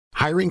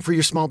Hiring for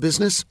your small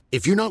business?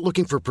 If you're not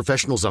looking for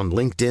professionals on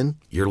LinkedIn,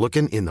 you're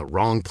looking in the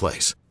wrong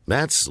place.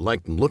 That's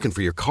like looking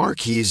for your car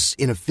keys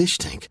in a fish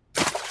tank.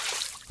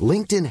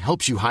 LinkedIn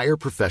helps you hire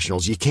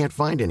professionals you can't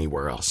find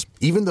anywhere else,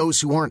 even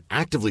those who aren't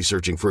actively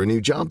searching for a new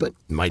job but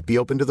might be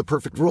open to the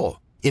perfect role.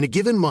 In a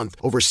given month,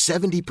 over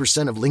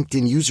 70% of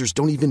LinkedIn users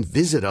don't even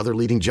visit other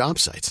leading job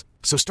sites.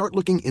 So start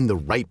looking in the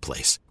right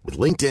place. With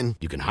LinkedIn,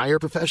 you can hire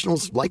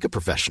professionals like a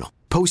professional.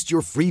 Post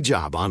your free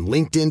job on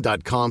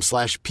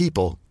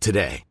linkedin.com/people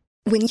today.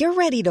 When you're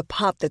ready to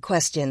pop the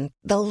question,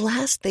 the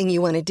last thing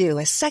you want to do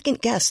is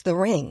second-guess the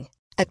ring.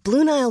 At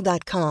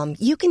BlueNile.com,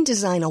 you can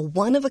design a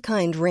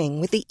one-of-a-kind ring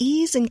with the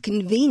ease and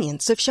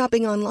convenience of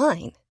shopping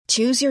online.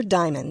 Choose your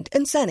diamond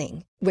and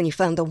setting. When you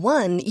find the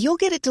one, you'll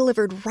get it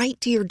delivered right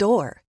to your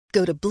door.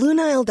 Go to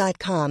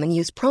BlueNile.com and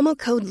use promo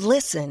code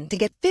LISTEN to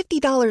get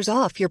 $50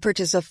 off your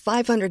purchase of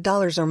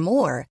 $500 or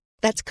more.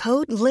 That's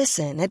code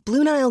LISTEN at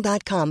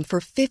BlueNile.com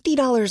for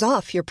 $50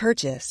 off your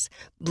purchase.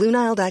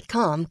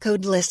 BlueNile.com,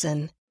 code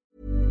LISTEN.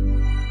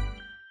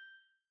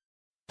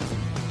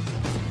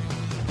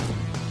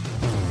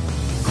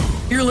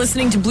 You're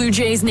listening to Blue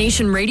Jays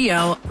Nation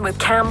Radio with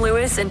Cam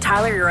Lewis and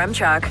Tyler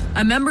Yaremchuk,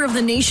 a member of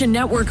the Nation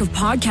Network of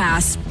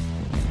podcasts.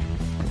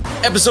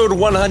 Episode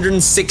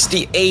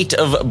 168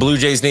 of Blue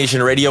Jays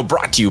Nation Radio,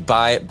 brought to you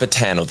by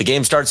Botano. The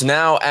game starts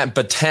now at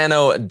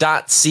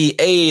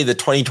botano.ca, the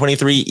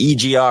 2023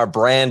 EGR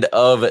brand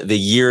of the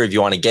year. If you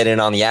want to get in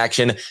on the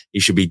action,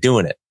 you should be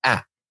doing it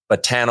at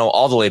Botano.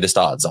 All the latest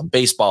odds on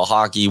baseball,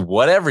 hockey,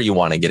 whatever you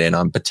want to get in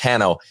on,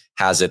 Botano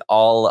has it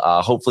all.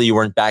 Hopefully you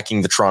weren't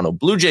backing the Toronto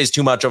Blue Jays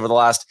too much over the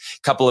last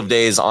couple of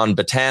days on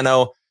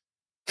Botano.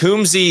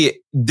 Coombsy,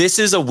 this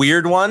is a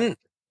weird one.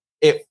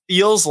 It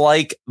feels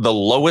like the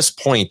lowest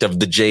point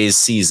of the Jays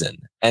season.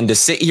 And to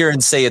sit here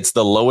and say it's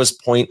the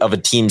lowest point of a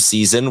team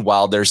season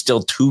while they're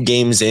still 2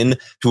 games in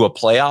to a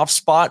playoff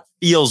spot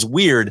feels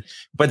weird.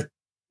 But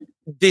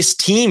this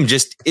team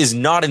just is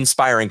not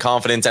inspiring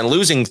confidence, and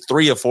losing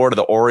 3 of 4 to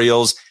the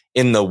Orioles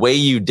in the way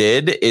you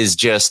did is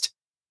just,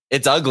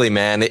 it's ugly,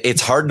 man.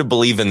 It's hard to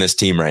believe in this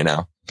team right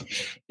now.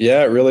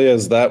 Yeah, it really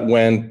is. That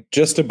went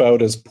just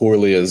about as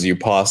poorly as you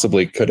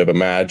possibly could have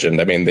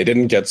imagined. I mean, they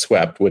didn't get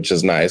swept, which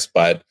is nice,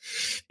 but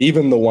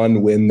even the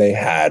one win they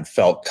had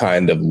felt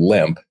kind of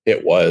limp.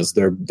 It was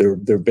their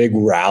big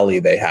rally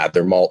they had,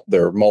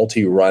 their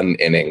multi-run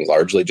inning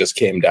largely just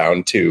came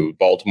down to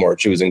Baltimore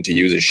choosing to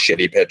use a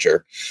shitty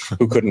pitcher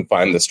who couldn't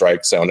find the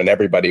strike zone, and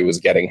everybody was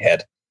getting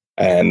hit.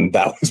 And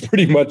that was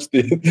pretty much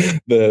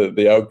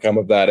the outcome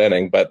of that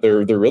inning. But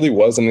there really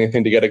wasn't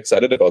anything to get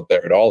excited about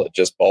there at all. It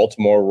just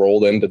Baltimore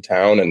rolled into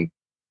town and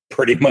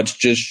pretty much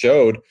just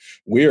showed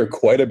we are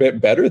quite a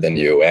bit better than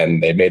you.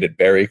 And they made it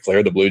very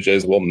clear the Blue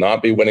Jays will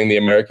not be winning the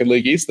American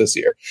League East this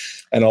year.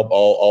 And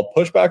I'll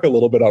push back a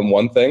little bit on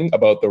one thing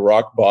about the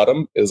rock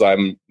bottom is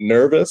I'm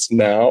nervous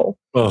now,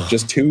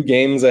 just 2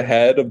 games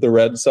ahead of the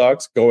Red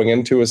Sox going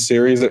into a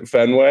series at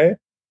Fenway,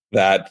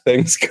 that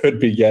things could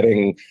be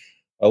getting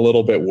a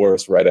little bit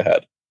worse right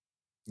ahead.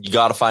 You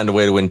got to find a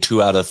way to win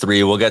 2 out of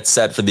 3. We'll get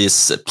set for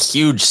this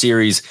huge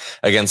series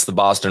against the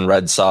Boston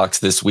Red Sox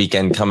this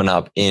weekend coming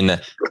up in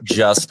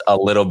just a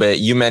little bit.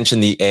 You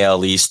mentioned the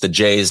AL East. The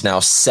Jays now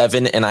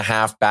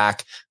 7.5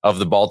 back of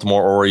the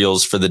Baltimore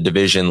Orioles for the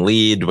division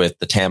lead, with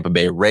the Tampa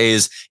Bay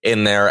Rays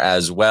in there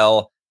as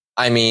well.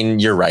 I mean,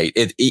 you're right.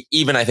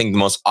 Even I think the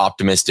most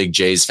optimistic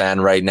Jays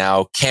fan right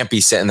now can't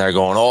be sitting there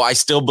going, oh, I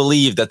still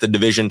believe that the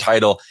division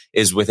title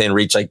is within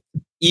reach. Like,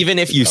 even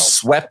if you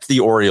swept the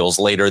Orioles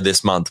later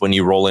this month when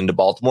you roll into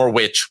Baltimore,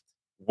 which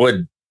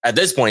would at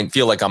this point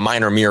feel like a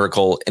minor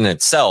miracle in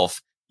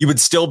itself, you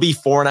would still be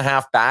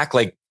 4.5 back.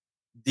 Like,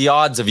 the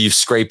odds of you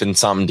scraping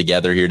something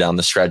together here down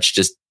the stretch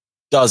just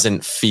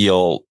doesn't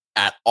feel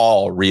at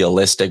all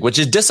realistic, which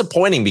is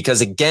disappointing because,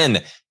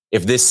 again,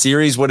 if this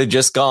series would have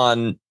just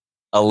gone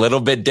a little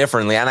bit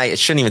differently, and I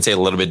shouldn't even say a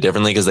little bit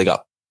differently because they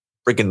got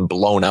freaking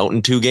blown out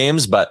in 2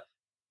 games, but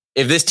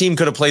if this team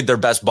could have played their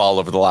best ball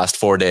over the last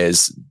 4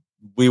 days,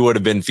 we would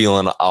have been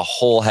feeling a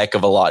whole heck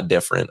of a lot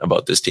different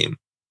about this team.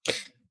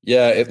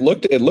 Yeah, it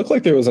looked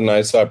like there was a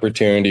nice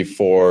opportunity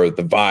for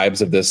the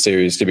vibes of this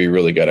series to be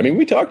really good. I mean,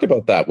 we talked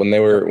about that when they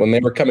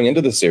were coming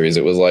into the series.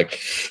 It was like,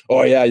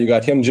 oh yeah, you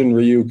got Hyun-Jin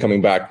Ryu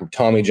coming back from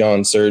Tommy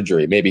John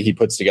surgery. Maybe he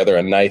puts together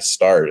a nice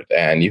start,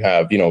 and you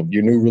have,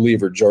 your new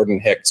reliever Jordan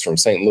Hicks from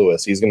St.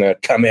 Louis. He's going to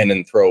come in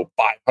and throw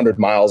 500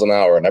 miles an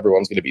hour, and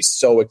everyone's going to be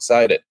so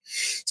excited.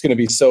 It's going to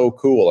be so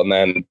cool, and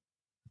then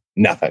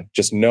nothing,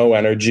 just no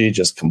energy,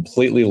 just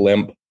completely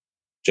limp,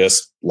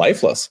 just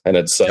lifeless, and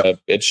it's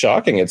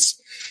shocking.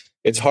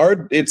 It's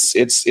hard.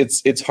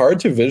 It's hard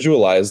to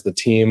visualize the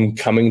team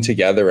coming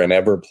together and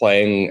ever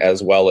playing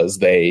as well as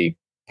they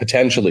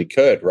potentially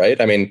could, right?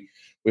 I mean,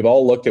 we've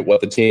all looked at what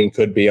the team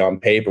could be on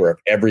paper if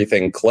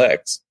everything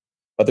clicks,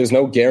 but there's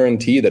no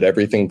guarantee that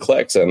everything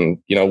clicks. And,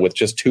 with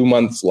just 2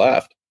 months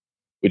left,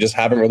 We just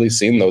haven't really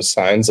seen those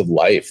signs of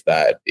life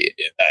that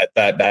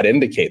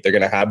indicate they're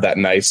going to have that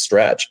nice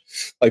stretch,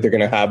 like they're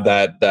going to have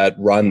that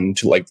run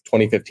to like the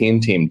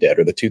 2015 team did,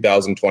 or the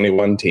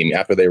 2021 team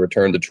after they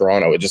returned to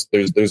Toronto. It just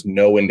there's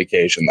no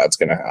indication that's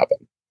going to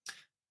happen.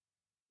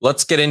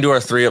 Let's get into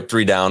our 3 up,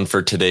 3 down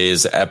for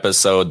today's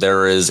episode.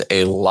 There is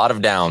a lot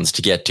of downs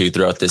to get to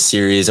throughout this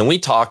series. And we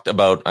talked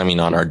about,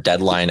 on our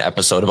deadline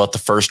episode about the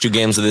first 2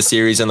 games of the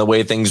series and the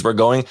way things were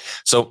going.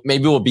 So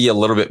maybe we'll be a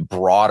little bit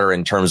broader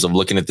in terms of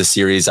looking at the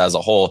series as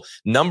a whole.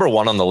 Number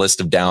 1 on the list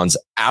of downs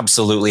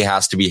absolutely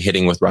has to be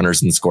hitting with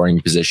runners in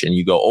scoring position.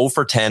 You go 0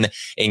 for 10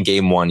 in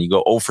game 1. You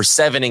go 0 for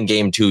 7 in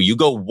game 2. You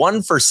go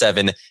 1 for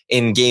 7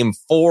 in game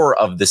 4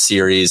 of the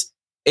series.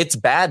 It's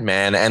bad,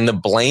 man. And the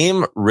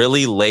blame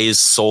really lays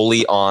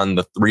solely on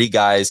the 3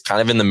 guys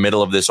kind of in the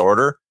middle of this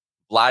order,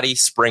 Vladdy,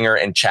 Springer,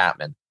 and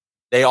Chapman.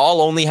 They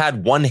all only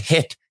had 1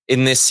 hit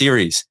in this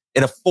series.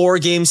 In a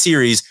 4-game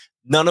series,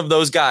 none of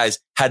those guys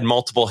had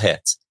multiple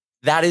hits.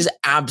 That is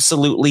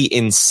absolutely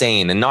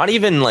insane. And not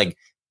even like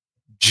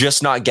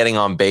just not getting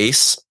on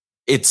base.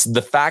 It's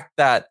the fact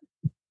that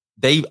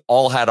they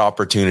all had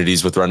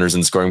opportunities with runners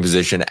in scoring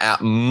position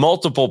at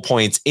multiple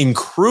points, in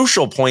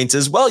crucial points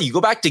as well. You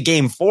go back to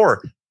game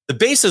 4, the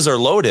bases are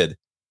loaded.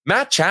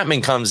 Matt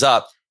Chapman comes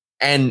up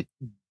and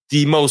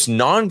the most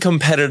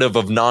non-competitive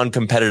of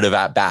non-competitive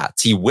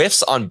at-bats. He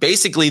whiffs on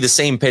basically the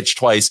same pitch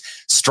twice,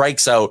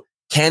 strikes out,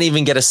 can't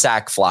even get a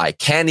sac fly,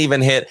 can't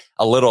even hit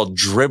a little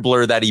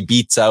dribbler that he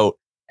beats out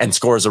and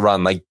scores a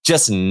run. Like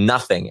just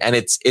nothing. And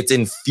it's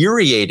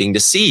infuriating to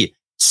see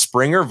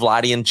Springer,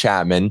 Vladdy, and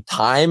Chapman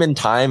time and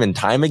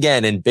time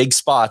again in big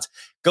spots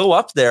go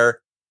up there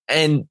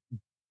and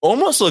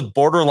almost look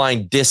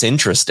borderline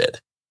disinterested.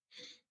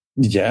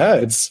 Yeah,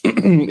 it's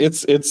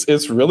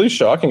really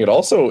shocking. It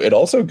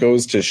also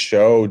goes to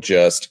show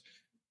just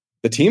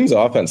the team's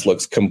offense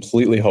looks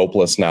completely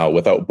hopeless now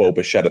without Bo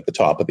Bichette at the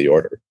top of the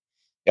order.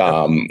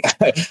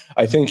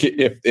 I think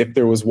if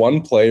there was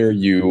one player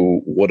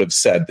you would have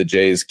said the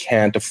Jays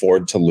can't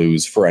afford to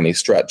lose for any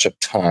stretch of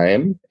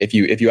time, if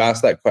you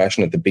asked that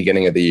question at the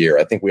beginning of the year,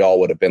 I think we all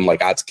would have been like,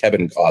 that's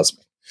Kevin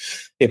Gausman.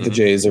 If the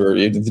Jays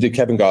if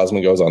Kevin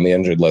Gausman goes on the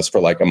injured list for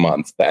like a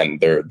month, then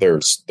they're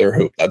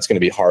hooped. That's going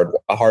to be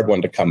a hard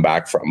one to come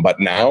back from.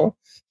 But now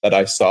that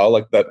I saw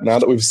now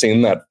that we've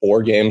seen that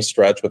 4-game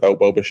stretch without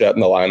Bo Bichette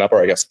in the lineup,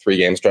 or I guess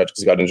 3-game stretch because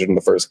he got injured in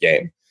the first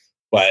game,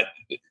 but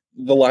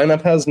the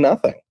lineup has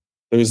nothing.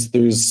 There's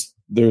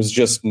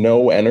just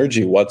no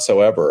energy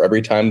whatsoever.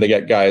 Every time they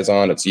get guys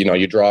on, it's,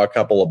 you draw a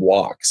couple of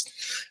walks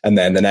and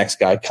then the next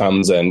guy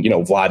comes and,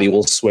 Vladdy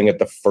will swing at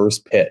the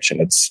first pitch and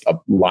it's a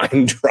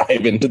line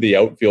drive into the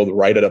outfield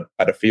right at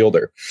a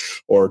fielder.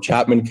 Or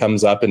Chapman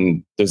comes up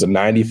and there's a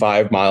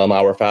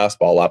 95-mile-an-hour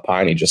fastball up high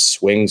and he just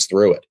swings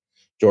through it.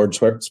 George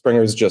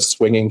Springer's just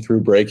swinging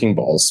through breaking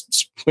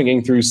balls,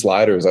 swinging through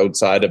sliders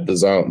outside of the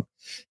zone,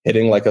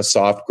 hitting like a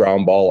soft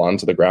ground ball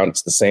onto the ground.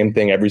 It's the same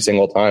thing every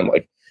single time.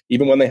 Like,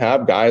 even when they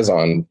have guys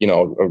on,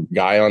 a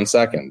guy on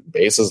second,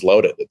 bases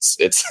loaded,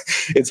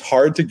 it's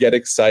hard to get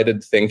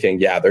excited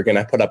thinking, yeah, they're going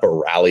to put up a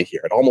rally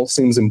here. It almost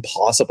seems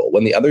impossible.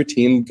 When the other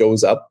team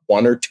goes up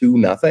 1 or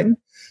 2-0,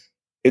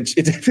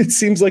 it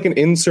seems like an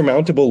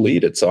insurmountable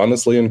lead. It's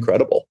honestly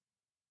incredible.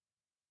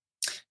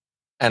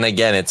 And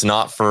again, it's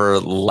not for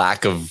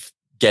lack of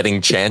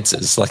getting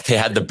chances. Like they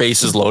had the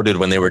bases loaded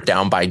when they were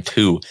down by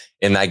 2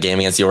 in that game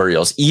against the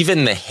Orioles.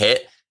 Even the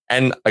hit,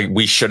 and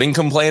we shouldn't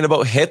complain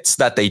about hits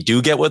that they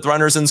do get with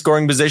runners in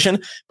scoring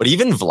position, but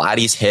even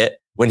Vladdy's hit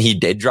when he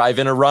did drive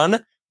in a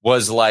run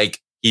was like,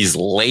 he's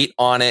late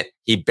on it.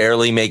 He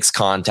barely makes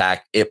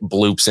contact. It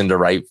bloops into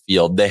right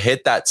field. The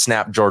hit that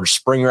snapped George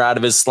Springer out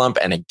of his slump.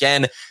 And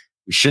again,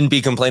 we shouldn't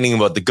be complaining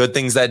about the good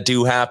things that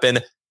do happen,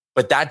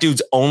 but that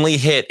dude's only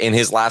hit in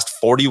his last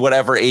 40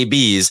 whatever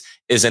ABs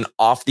is an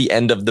off the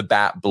end of the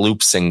bat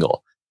bloop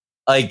single.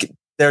 Like,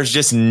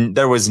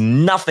 there was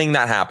nothing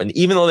that happened,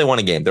 even though they won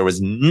a game. There was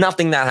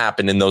nothing that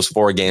happened in those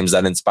 4 games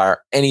that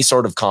inspire any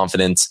sort of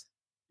confidence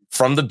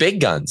from the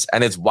big guns.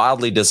 And it's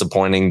wildly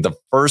disappointing. The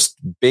first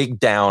big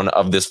down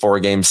of this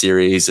 4-game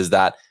series is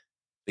that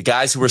the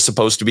guys who were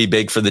supposed to be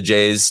big for the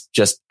Jays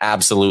just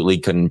absolutely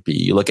couldn't be.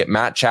 You look at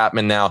Matt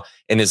Chapman now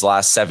in his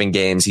last 7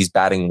 games, he's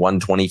batting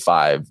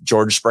 125.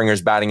 George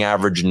Springer's batting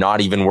average, not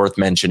even worth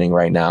mentioning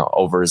right now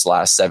over his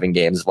last 7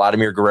 games.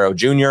 Vladimir Guerrero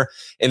Jr.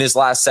 in his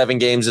last 7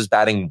 games is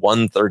batting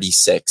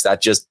 136.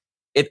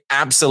 It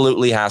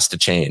absolutely has to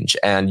change.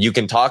 And you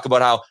can talk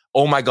about how,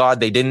 oh my God,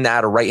 they didn't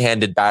add a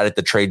right-handed bat at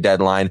the trade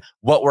deadline.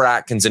 What were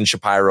Atkins and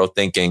Shapiro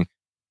thinking?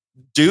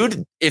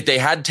 Dude, if they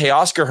had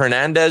Teoscar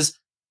Hernandez,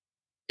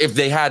 if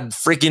they had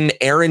freaking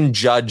Aaron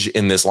Judge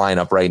in this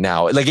lineup right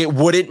now, like it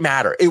wouldn't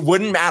matter. It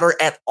wouldn't matter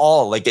at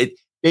all.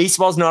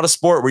 Baseball's not a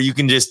sport where you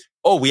can just,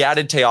 we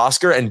added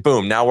Teoscar and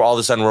boom, now we're all of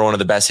a sudden we're one of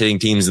the best hitting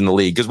teams in the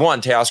league. Because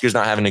 1, Teoscar's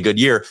not having a good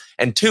year.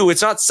 And 2,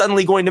 it's not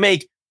suddenly going to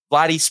make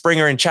Vladdy,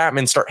 Springer, and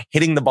Chapman start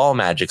hitting the ball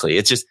magically.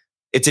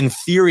 It's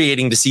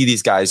infuriating to see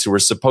these guys who are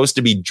supposed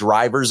to be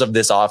drivers of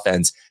this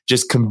offense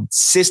just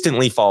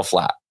consistently fall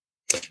flat.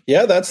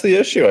 Yeah, that's the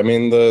issue. I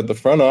mean, the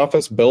front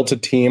office built a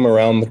team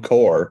around the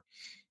core.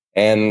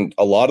 And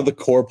a lot of the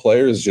core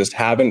players just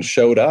haven't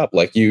showed up.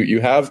 Like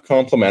you have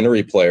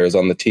complementary players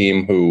on the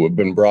team who have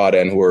been brought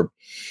in who are,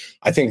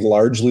 I think,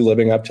 largely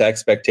living up to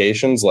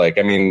expectations. Like,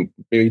 I mean,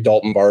 maybe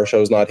Dalton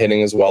Varshaw's not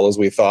hitting as well as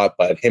we thought,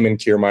 but him and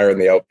Kiermaier in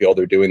the outfield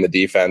are doing the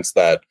defense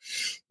that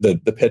the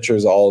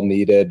pitchers all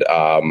needed.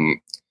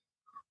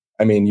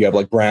 I mean, you have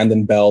like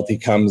Brandon Belt. He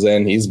comes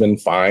in. He's been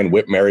fine.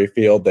 Whit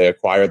Merrifield, they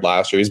acquired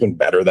last year. He's been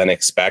better than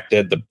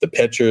expected. The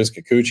pitchers,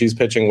 Kikuchi's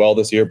pitching well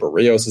this year.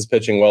 Barrios is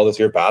pitching well this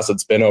year.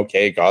 Bassett's been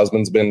okay.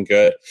 Gosman's been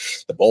good.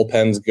 The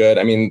bullpen's good.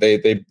 I mean,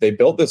 they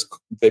built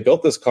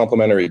this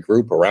complementary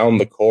group around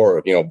the core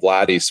of,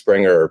 Vladdy,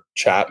 Springer,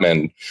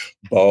 Chapman,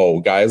 Bo,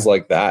 guys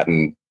like that.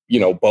 And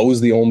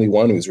Bo's the only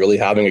one who's really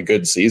having a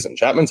good season.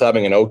 Chapman's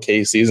having an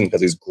okay season because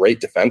he's great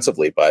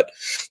defensively, but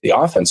the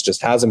offense just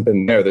hasn't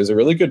been there. There's a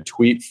really good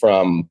tweet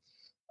from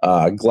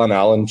Glenn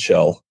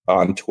Allenchill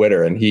on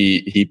Twitter, and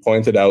he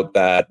pointed out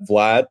that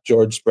Vlad,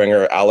 George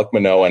Springer, Alec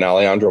Manoah, and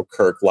Alejandro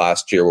Kirk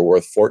last year were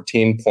worth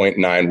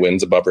 14.9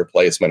 wins above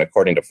replacement,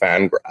 according to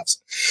Fangraphs.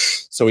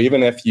 So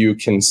even if you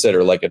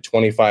consider like a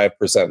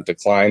 25%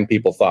 decline,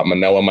 people thought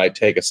Manoah might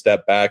take a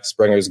step back,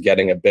 Springer's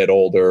getting a bit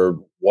older,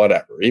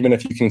 whatever. Even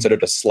if you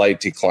considered a slight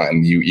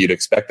decline, you'd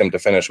expect them to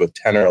finish with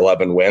 10 or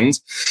 11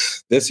 wins.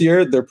 This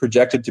year, they're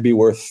projected to be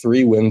worth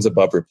 3 wins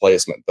above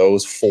replacement,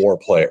 those 4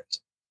 players.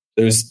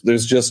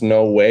 There's just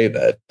no way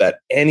that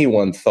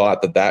anyone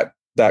thought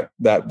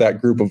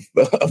that group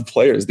of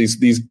players,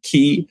 these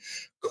key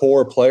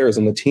core players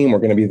on the team, were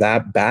going to be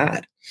that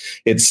bad.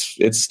 It's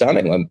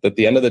stunning. At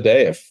the end of the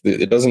day, if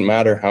it doesn't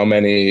matter how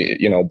many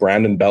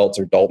Brandon Belts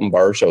or Dalton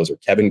Varshaws or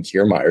Kevin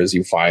Kiermaiers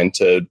you find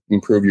to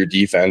improve your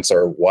defense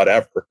or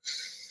whatever,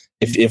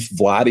 if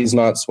Vladdy's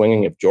not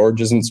swinging, if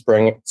George isn't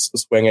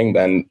swinging,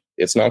 then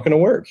it's not going to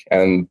work.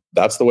 And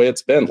that's the way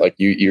it's been. Like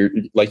you're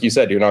like you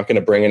said, you're not going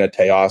to bring in a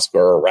Teoscar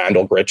or a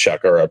Randall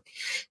Grichuk or a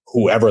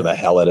whoever the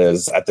hell it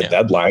is at the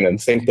deadline and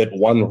think that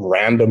one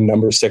random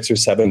number 6 or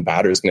 7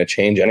 batter is going to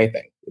change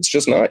anything. It's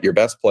just not. Your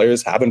best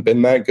players haven't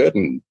been that good.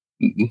 And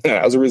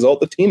as a result,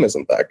 the team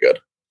isn't that good.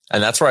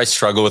 And that's where I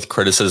struggle with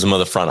criticism of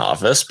the front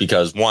office,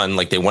 because one,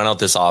 like they went out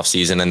this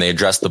offseason and they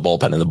addressed the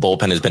bullpen, and the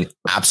bullpen has been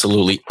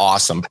absolutely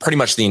awesome pretty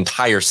much the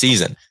entire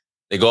season.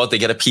 They go out, they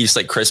get a piece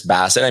like Chris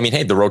Bassett. I mean,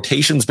 hey, the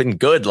rotation's been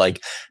good.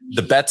 Like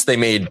the bets they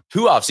made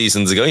 2 off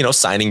seasons ago,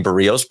 signing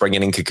Barrios,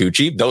 bringing in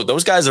Kikuchi,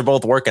 those guys are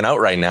both working out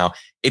right now.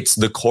 It's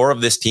the core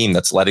of this team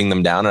that's letting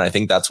them down. And I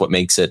think that's what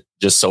makes it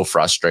just so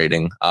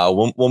frustrating.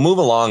 We'll move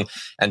along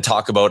and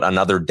talk about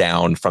another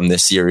down from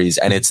this series.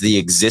 And it's the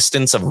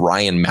existence of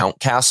Ryan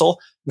Mountcastle.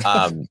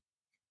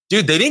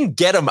 Dude, they didn't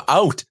get him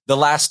out the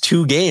last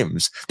 2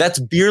 games. That's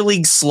beer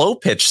league slow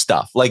pitch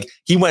stuff. Like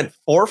he went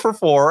 4 for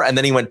 4 and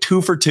then he went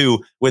 2 for 2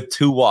 with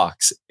 2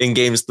 walks in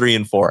games 3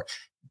 and 4.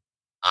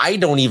 I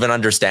don't even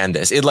understand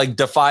this. It like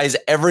defies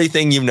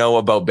everything you know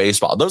about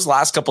baseball. Those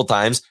last couple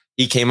times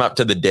he came up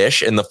to the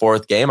dish in the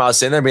 4th game, I was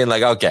sitting there being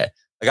like, okay,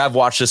 like I've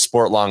watched this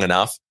sport long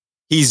enough.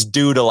 He's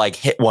due to like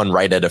hit one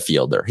right at a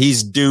fielder.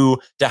 He's due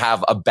to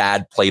have a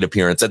bad plate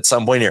appearance at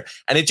some point here.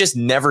 And it just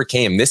never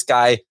came. This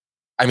guy,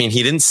 I mean,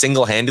 he didn't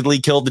single-handedly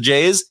kill the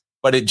Jays,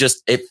 but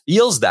it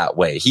feels that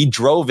way. He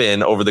drove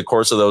in over the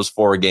course of those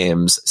 4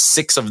 games,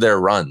 6 of their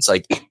runs.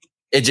 Like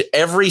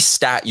every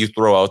stat you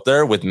throw out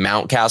there with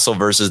Mountcastle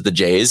versus the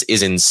Jays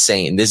is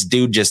insane. This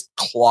dude just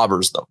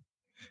clobbers them.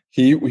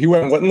 He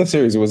went, what in the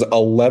series? It was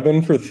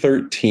 11 for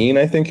 13,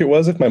 I think it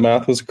was, if my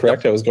math was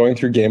correct. I was going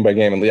through game by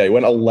game, and he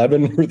went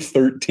 11 for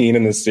 13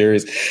 in this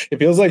series. It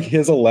feels like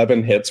his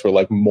 11 hits were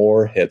like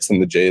more hits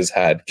than the Jays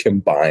had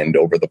combined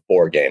over the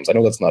 4 games. I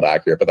know that's not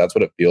accurate, but that's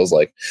what it feels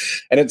like.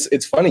 And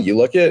it's funny. You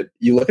look at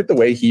the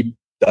way he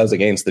does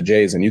against the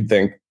Jays, and you'd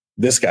think,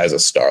 this guy's a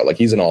star. Like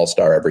he's an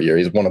all-star every year.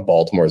 He's one of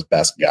Baltimore's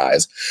best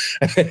guys.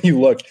 And then you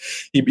look,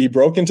 he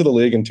broke into the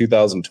league in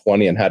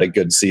 2020 and had a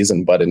good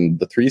season, but in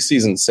the 3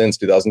 seasons since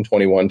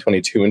 2021,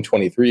 22, and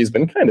 23, he's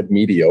been kind of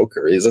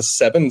mediocre. He's a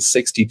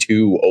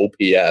 762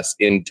 OPS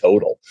in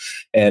total.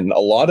 And a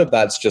lot of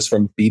that's just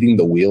from beating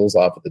the wheels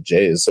off of the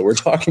Jays. So we're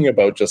talking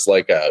about just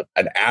like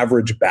an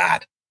average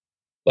bat.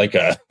 Like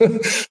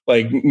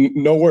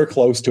nowhere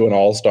close to an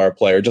all-star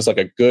player, just like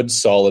a good,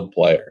 solid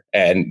player.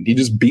 And he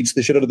just beats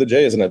the shit out of the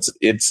Jays, and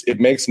it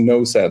makes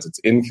no sense. It's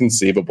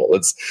inconceivable.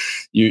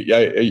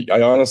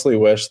 I honestly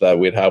wish that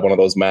we'd have one of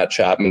those Matt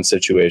Chapman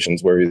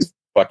situations where he's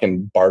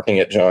fucking barking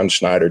at John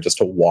Schneider just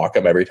to walk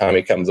him every time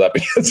he comes up,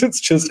 because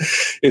it's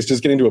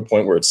just getting to a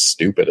point where it's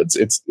stupid.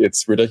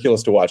 It's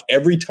ridiculous to watch.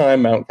 Every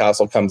time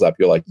Mountcastle comes up,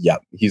 you're like, yeah,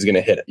 he's gonna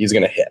hit it. He's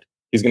gonna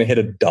hit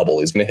a double.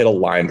 He's gonna hit a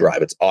line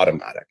drive. It's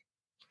automatic.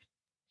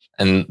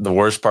 And the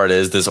worst part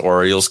is this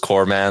Orioles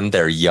core, man,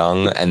 they're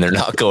young and they're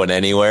not going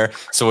anywhere.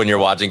 So when you're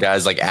watching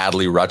guys like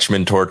Adley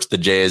Rutschman torch the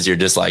Jays, you're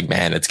just like,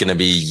 man, it's going to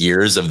be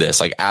years of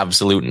this, like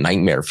absolute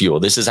nightmare fuel.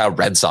 This is how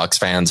Red Sox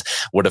fans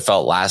would have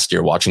felt last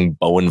year watching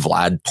Bo and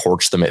Vlad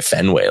torch them at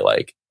Fenway.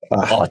 Like,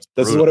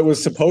 this is what it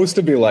was supposed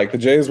to be like. The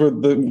Jays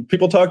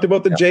people talked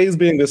about the Jays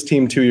being this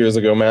team 2 years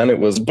ago, man. It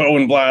was Bo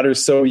and Vlad are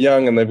so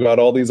young and they've got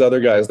all these other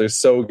guys. They're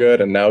so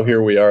good. And now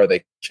here we are.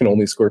 They can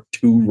only score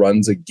 2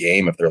 runs a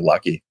game if they're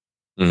lucky.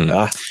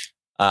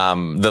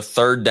 The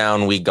third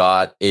down we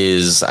got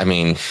is,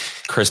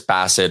 Chris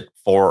Bassett,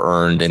 4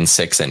 earned in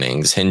 6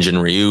 innings. Hyun-Jin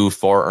Ryu,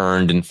 4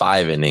 earned in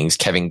 5 innings.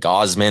 Kevin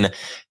Gausman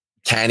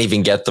can't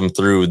even get them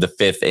through the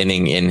 5th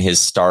inning in his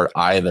start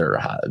either.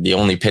 The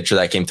only pitcher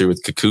that came through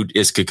with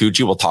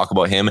Kikuchi. We'll talk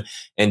about him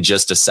in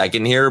just a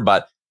second here,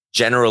 but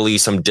generally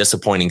some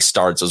disappointing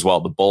starts as well.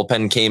 The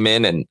bullpen came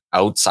in and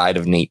outside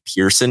of Nate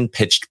Pearson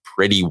pitched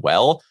pretty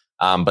well.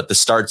 But the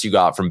starts you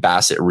got from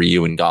Bassett,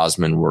 Ryu, and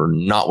Gausman were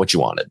not what you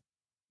wanted.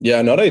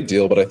 Yeah, not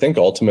ideal, but I think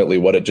ultimately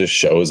what it just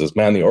shows is,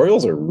 man, the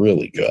Orioles are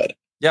really good.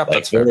 Yeah, like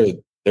that's fair.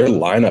 Their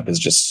lineup is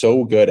just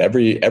so good.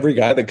 Every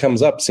guy that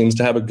comes up seems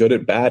to have a good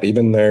at bat.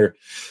 Even their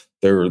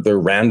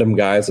random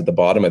guys at the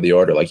bottom of the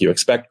order. Like, you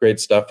expect great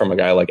stuff from a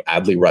guy like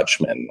Adley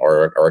Rutschman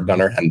or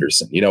Gunnar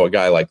Henderson, a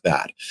guy like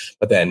that.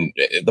 But then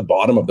at the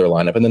bottom of their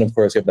lineup, and then of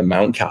course you have the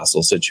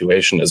Mountcastle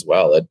situation as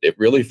well. It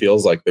really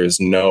feels like there's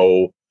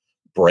no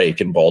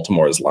break in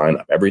Baltimore's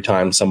lineup. Every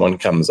time someone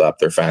comes up,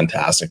 they're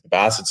fantastic. The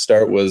Bassett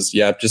start was,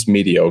 just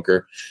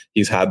mediocre.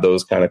 He's had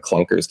those kind of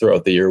clunkers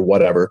throughout the year,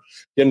 whatever.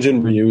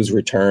 Hyun-Jin Ryu's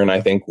return,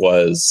 I think,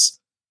 was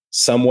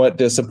somewhat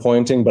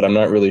disappointing, but I'm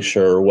not really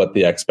sure what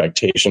the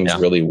expectations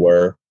really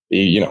were.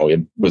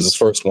 It was his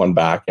first one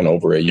back in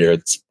over a year.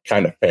 It's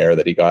kind of fair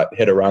that he got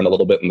hit around a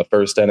little bit in the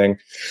first inning.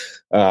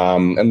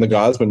 And the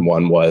Gausman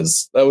one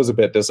was a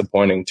bit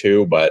disappointing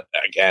too. But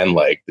again,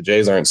 like, the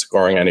Jays aren't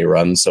scoring any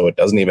runs, so it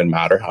doesn't even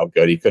matter how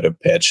good he could have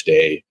pitched.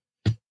 An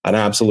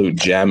absolute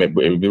gem.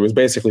 It was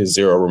basically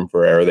zero room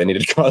for error. They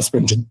needed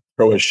Gausman to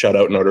throw a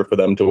shutout in order for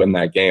them to win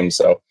that game.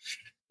 So,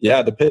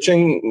 yeah, the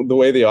pitching, the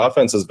way the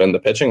offense has been, the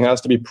pitching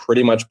has to be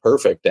pretty much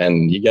perfect.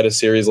 And you get a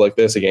series like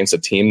this against a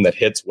team that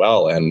hits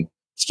well, and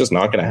it's just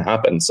not going to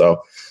happen.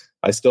 So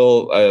I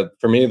still,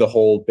 for me, the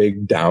whole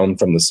big down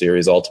from the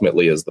series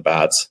ultimately is the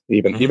bats.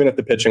 Even if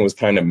the pitching was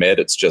kind of mid,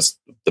 it's just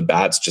the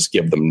bats just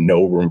give them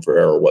no room for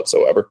error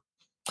whatsoever.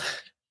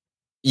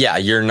 Yeah,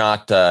 you're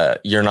not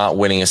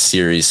winning a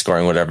series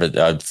scoring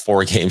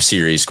 4-game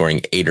series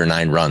scoring 8 or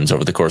 9 runs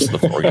over the course of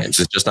the 4 games.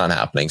 It's just not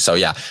happening. So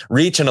yeah,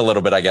 reaching a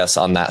little bit, I guess,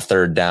 on that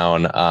third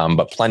down,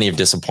 but plenty of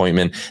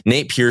disappointment.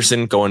 Nate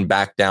Pearson going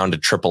back down to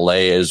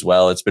AAA as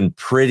well. It's been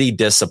pretty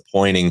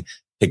disappointing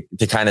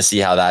to kind of see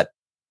how that,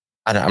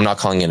 I'm not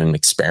calling it an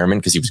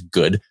experiment because he was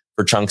good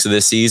for chunks of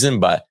this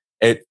season, but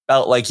it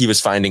felt like he was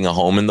finding a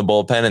home in the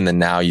bullpen. And then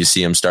now you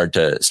see him start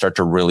to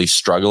really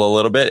struggle a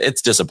little bit.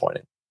 It's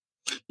disappointing.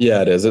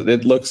 Yeah, it is.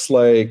 It looks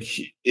like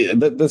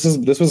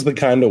this was the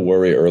kind of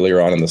worry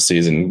earlier on in the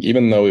season.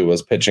 Even though he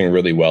was pitching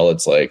really well,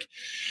 it's like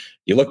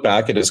you look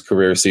back at his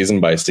career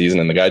season by season,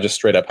 and the guy just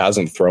straight up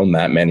hasn't thrown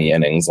that many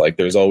innings. Like,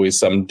 there's always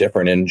some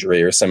different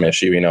injury or some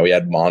issue. He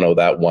had mono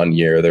that one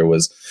year. There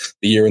was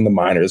the year in the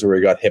minors where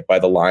he got hit by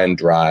the line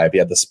drive. He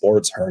had the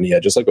sports hernia,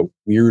 just like a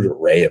weird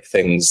array of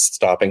things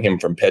stopping him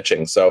from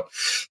pitching. So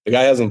the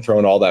guy hasn't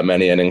thrown all that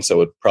many innings,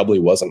 so it probably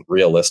wasn't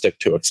realistic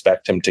to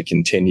expect him to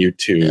continue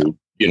to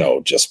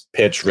just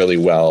pitch really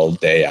well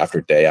day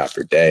after day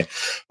after day.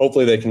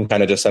 Hopefully they can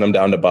kind of just send him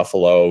down to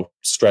Buffalo,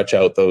 stretch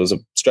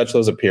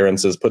those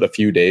appearances, put a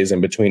few days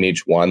in between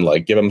each one,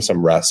 like give him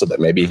some rest so that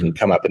maybe he can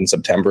come up in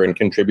September and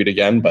contribute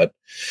again. But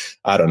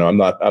I don't know.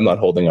 I'm not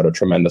holding out a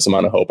tremendous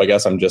amount of hope. I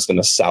guess I'm just in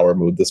a sour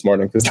mood this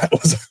morning because that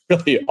was a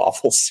really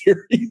awful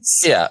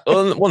series. Yeah.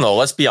 Well, no,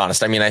 let's be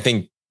honest. I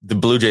think the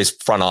Blue Jays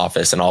front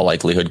office, in all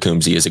likelihood,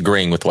 Coombsy, is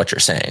agreeing with what you're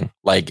saying.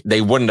 Like, they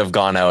wouldn't have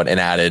gone out and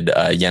added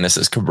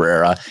Genesis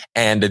Cabrera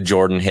and a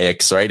Jordan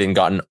Hicks, right? And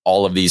gotten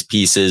all of these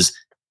pieces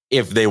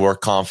if they were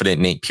confident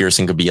Nate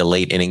Pearson could be a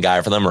late inning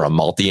guy for them or a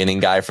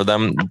multi-inning guy for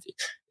them.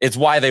 It's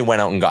why they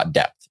went out and got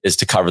depth, is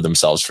to cover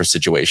themselves for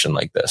situations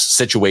like this.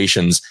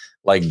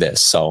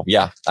 So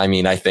yeah,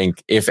 I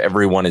think if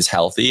everyone is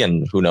healthy,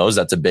 and who knows,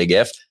 that's a big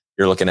if,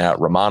 you're looking at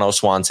Romano,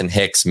 Swanson,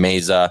 Hicks,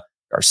 Meza,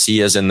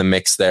 Garcia's in the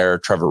mix there.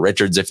 Trevor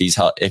Richards, if he's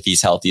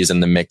healthy, is in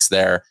the mix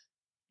there.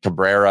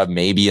 Cabrera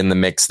maybe in the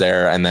mix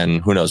there. And then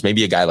who knows,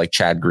 maybe a guy like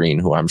Chad Green,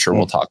 who I'm sure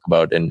we'll talk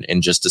about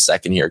in just a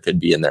second here, could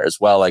be in there as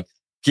well. Like,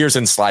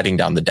 Pearson sliding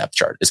down the depth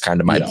chart is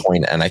kind of my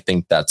point. And I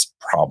think that's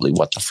probably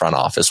what the front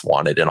office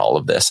wanted in all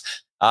of this.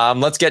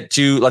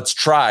 Let's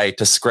try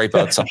to scrape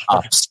out some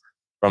ups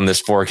from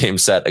this 4-game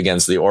set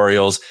against the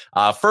Orioles.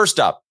 First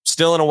up,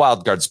 still in a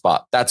wild card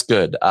spot. That's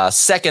good.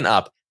 Second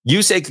up,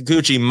 Yusei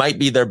Kikuchi might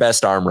be their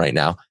best arm right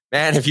now.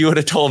 Man, if you would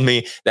have told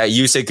me that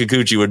Yusei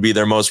Kikuchi would be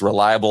their most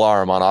reliable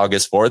arm on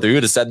August 4th, or you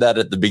would have said that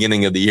at the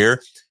beginning of the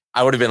year,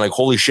 I would have been like,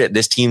 holy shit,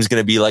 this team's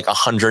going to be like a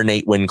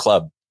 108 win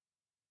club.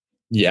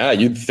 Yeah,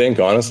 you'd think,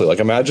 honestly. Like,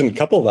 imagine,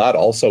 couple that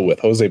also with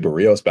Jose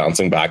Barrios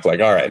bouncing back. Like,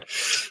 all right,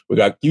 we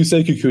got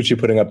Yusei Kikuchi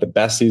putting up the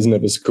best season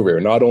of his career.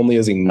 Not only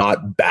is he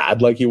not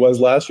bad like he was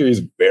last year,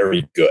 he's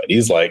very good.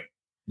 He's like,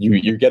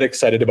 you get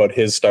excited about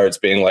his starts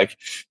being like,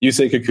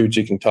 Yusei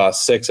Kikuchi can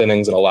toss 6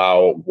 innings and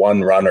allow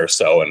 1 run or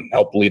so and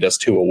help lead us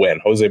to a win.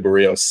 Jose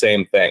Barrios,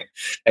 same thing.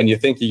 And you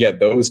think you get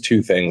those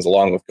two things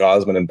along with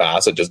Gausman and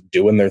Bassett just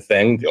doing their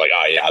thing. You're like,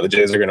 oh yeah, the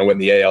Jays are going to win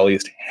the AL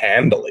East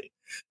handily.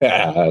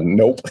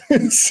 Nope.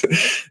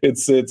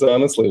 It's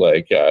honestly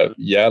like,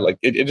 like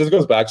it just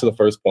goes back to the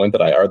first point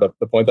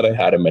the point that I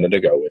had a minute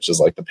ago, which is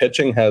like the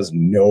pitching has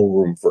no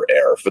room for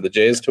error. For the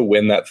Jays to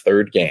win that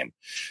third game,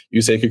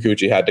 Yusei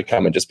Kikuchi had to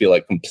come and just be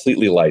like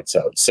completely lights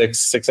out.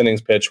 Six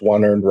innings pitched,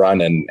 1 earned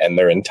run, and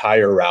their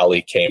entire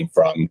rally came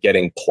from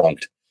getting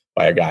plunked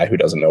by a guy who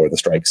doesn't know where the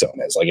strike zone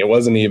is. Like, it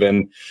wasn't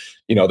even,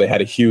 they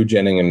had a huge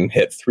inning and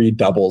hit 3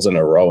 doubles in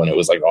a row, and it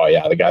was like, oh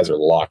yeah, the guys are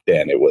locked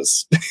in. It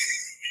was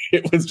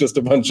it was just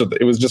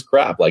it was just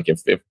crap. Like,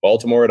 if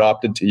Baltimore had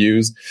opted to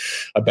use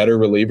a better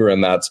reliever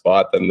in that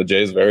spot, then the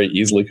Jays very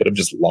easily could have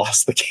just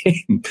lost the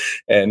game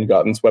and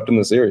gotten swept in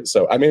the series.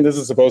 So, I mean, this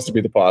is supposed to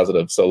be the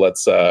positive. So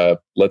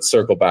let's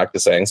circle back to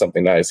saying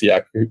something nice.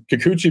 Yeah,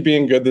 Kikuchi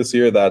being good this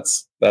year,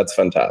 that's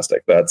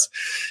fantastic. That's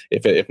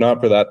if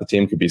not for that, the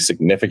team could be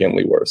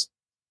significantly worse.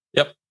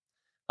 Yep.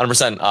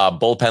 100%.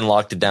 Bullpen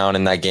locked it down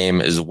in that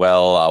game as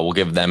well. We'll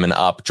give them an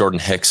up. Jordan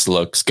Hicks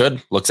looks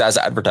good. Looks as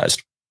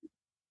advertised.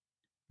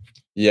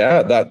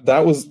 Yeah,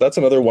 that's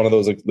another one of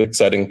those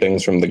exciting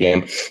things from the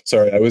game.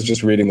 Sorry, I was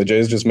just reading the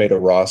Jays just made a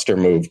roster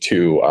move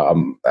to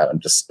I'm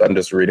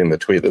just reading the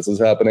tweet. This is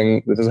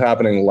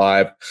happening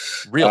live.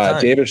 Real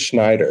time. Davis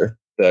Schneider,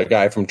 the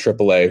guy from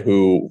AAA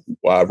who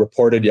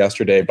reported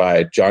yesterday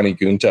by Johnny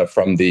Gunta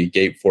from the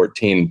Gate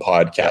 14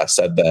 podcast,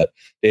 said that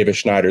Davis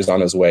Schneider's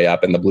on his way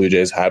up, and the Blue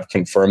Jays have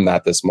confirmed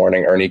that this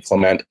morning. Ernie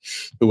Clement,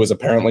 who was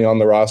apparently on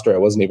the roster, I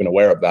wasn't even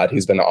aware of that.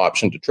 He's been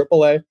optioned to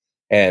AAA.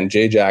 And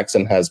Jay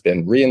Jackson has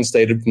been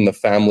reinstated from the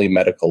family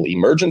medical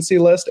emergency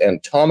list,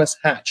 and Thomas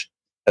Hatch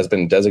has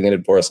been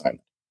designated for assignment.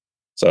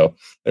 So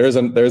there's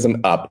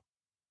an up,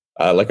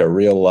 like a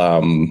real,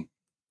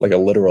 like a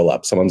literal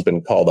up. Someone's been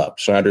called up.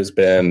 Schneider's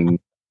been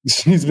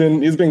he's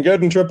been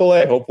good in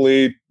AAA.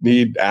 Hopefully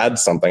he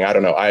adds something. I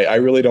don't know. I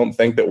really don't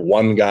think that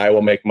one guy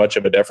will make much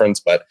of a difference,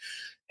 but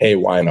hey,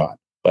 why not?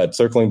 But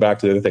circling back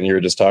to the other thing you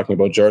were just talking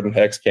about, Jordan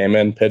Hicks came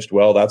in, pitched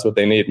well. That's what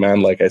they need,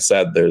 man. Like I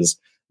said, there's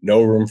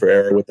no room for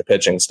error with the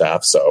pitching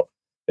staff. So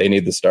they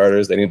need the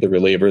starters, they need the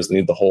relievers, they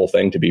need the whole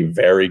thing to be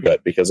very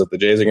good, because if the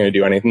Jays are going to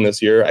do anything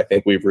this year, I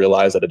think we've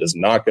realized that it is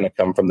not going to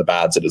come from the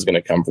bats. It is going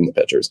to come from the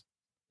pitchers.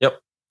 Yep.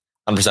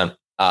 100%.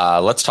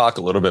 Let's talk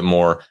a little bit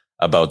more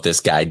about this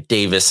guy,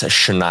 Davis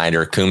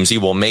Schneider.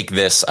 Coombsy will make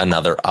this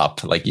another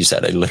up, like you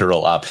said, a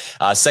literal up.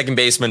 Second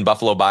baseman,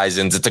 Buffalo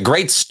Bisons. It's a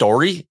great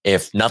story,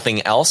 if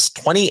nothing else.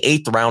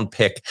 28th round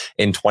pick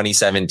in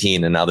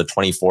 2017, and now the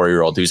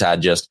 24-year-old who's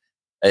had just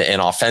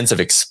an offensive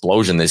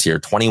explosion this year.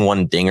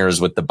 21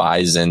 dingers with the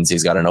Bisons.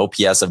 He's got an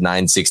OPS of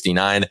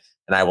 969.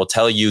 And I will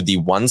tell you the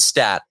one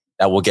stat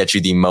that will get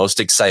you the most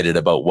excited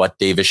about what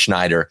Davis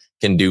Schneider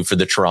can do for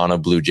the Toronto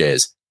Blue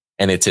Jays.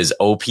 And it's his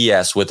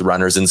OPS with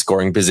runners in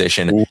scoring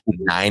position,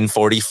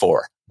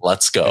 944.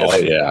 Let's go.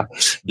 Yeah.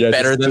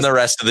 Better than the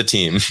rest of the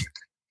team.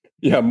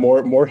 Yeah,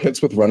 more hits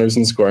with runners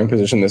in scoring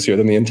position this year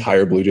than the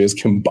entire Blue Jays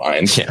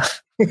combined. Yeah.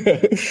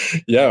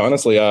 Yeah,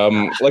 honestly,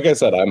 like I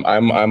said,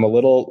 I'm a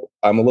little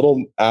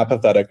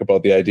apathetic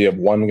about the idea of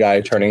one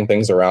guy turning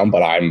things around,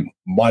 but I'm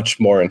much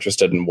more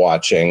interested in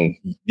watching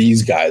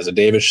these guys, a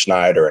Davis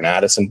Schneider, an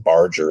Addison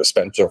Barger, a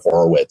Spencer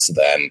Horwitz,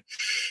 than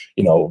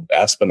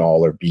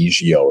Espinal or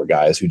Biggio, or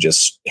guys who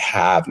just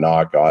have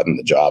not gotten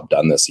the job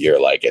done this year.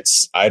 Like,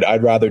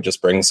 I'd rather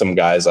just bring some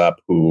guys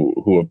up who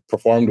have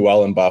performed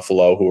well in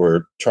Buffalo, who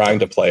are trying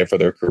to play for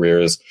their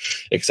careers,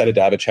 excited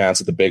to have a chance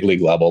at the big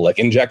league level, like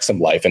inject some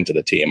life into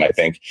the team. I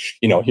think,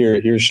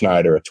 here's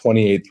Schneider, a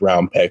 28th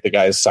round pick. The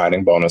guy's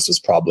signing bonus is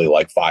probably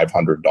like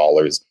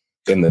 $500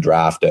 in the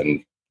draft.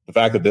 And the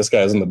fact that this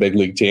guy's in the big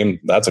league team,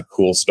 that's a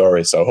cool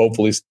story. So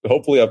hopefully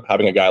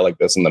having a guy like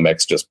this in the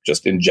mix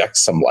just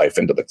injects some life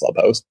into the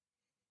clubhouse.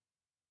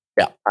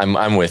 Yeah,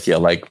 I'm with you.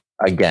 Like,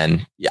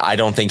 again, I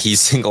don't think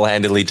he's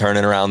single-handedly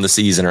turning around the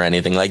season or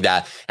anything like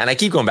that. And I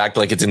keep going back to,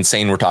 like, it's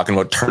insane we're talking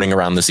about turning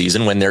around the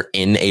season when they're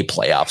in a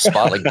playoff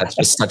spot. Like, that's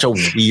just such a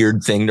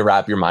weird thing to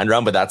wrap your mind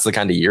around, but that's the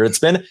kind of year it's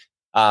been.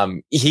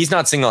 He's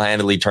not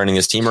single-handedly turning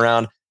his team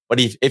around,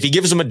 but if he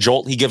gives them a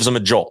jolt, he gives them a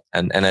jolt.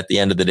 And at the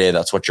end of the day,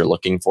 that's what you're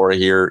looking for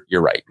here.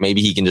 You're right. Maybe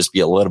he can just be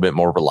a little bit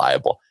more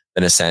reliable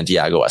than a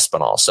Santiago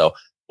Espinal. So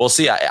we'll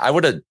see.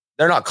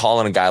 They're not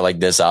calling a guy like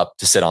this up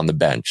to sit on the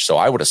bench. So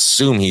I would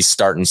assume he's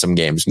starting some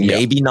games.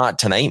 Maybe not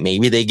tonight.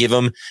 Maybe they give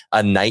him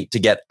a night to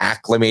get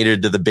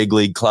acclimated to the big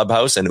league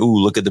clubhouse and,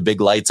 look at the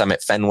big lights. I'm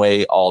at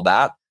Fenway, all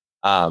that.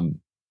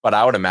 But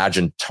I would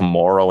imagine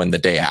tomorrow and the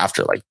day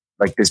after,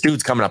 like this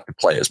dude's coming up to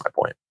play is my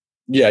point.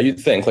 Yeah, you'd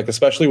think, like,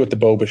 especially with the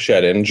Bo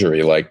Bichette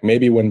injury, like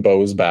maybe when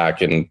Bo's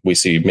back and we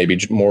see maybe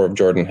more of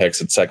Jordan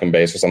Hicks at second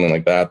base or something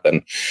like that,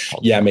 then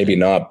maybe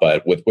not.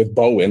 But with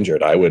Bo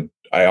injured,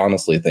 I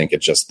honestly think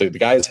it's just the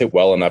guys hit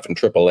well enough in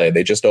AAA.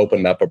 They just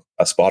opened up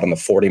a spot on the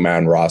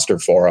 40-man roster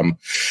for him.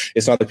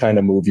 It's not the kind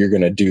of move you're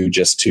going to do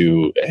just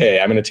to, hey,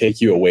 I'm going to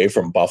take you away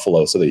from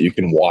Buffalo so that you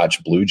can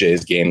watch Blue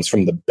Jays games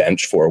from the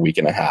bench for a week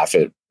and a half.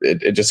 It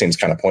just seems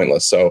kind of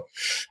pointless. So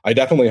I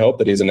definitely hope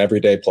that he's an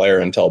everyday player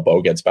until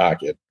Bo gets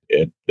back.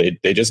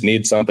 They just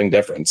need something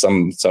different,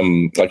 some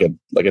like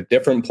a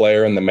different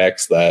player in the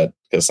mix, that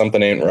because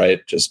something ain't right,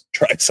 just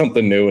try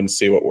something new and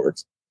see what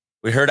works.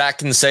 We heard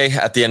Atkins say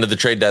at the end of the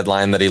trade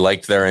deadline that he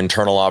liked their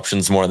internal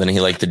options more than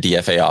he liked the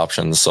DFA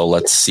options. So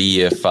let's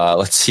see if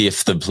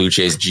the Blue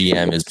Jays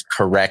GM is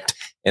correct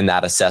in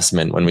that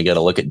assessment when we get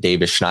a look at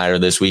Davis Schneider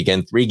this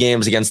weekend. 3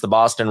 games against the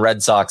Boston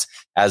Red Sox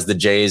as the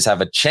Jays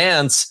have a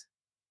chance.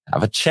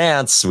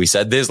 We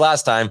said this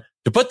last time,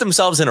 to put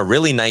themselves in a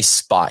really nice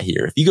spot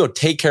here. If you go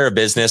take care of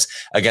business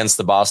against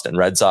the Boston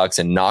Red Sox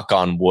and knock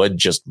on wood,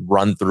 just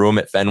run through them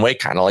at Fenway,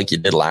 kind of like you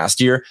did last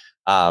year,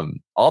 all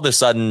of a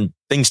sudden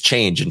things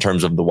change in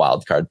terms of the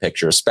wild card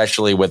picture,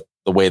 especially with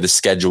the way the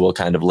schedule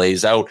kind of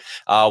lays out.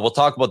 We'll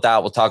talk about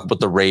that. We'll talk about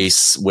the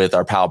race with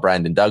our pal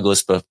Brandon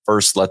Douglas. But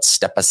first, let's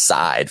step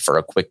aside for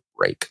a quick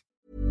break.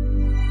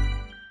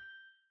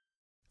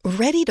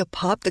 Ready to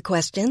pop the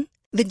question?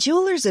 The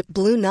jewelers at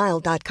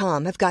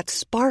BlueNile.com have got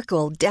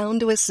sparkle down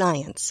to a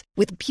science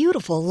with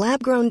beautiful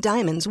lab-grown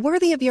diamonds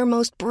worthy of your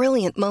most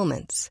brilliant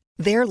moments.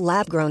 Their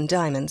lab-grown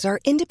diamonds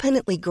are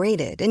independently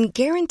graded and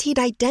guaranteed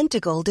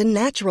identical to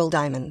natural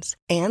diamonds,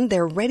 and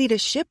they're ready to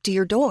ship to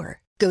your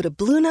door. Go to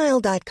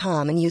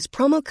BlueNile.com and use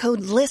promo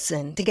code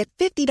LISTEN to get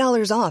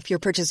 $50 off your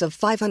purchase of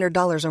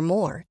 $500 or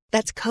more.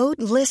 That's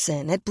code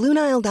LISTEN at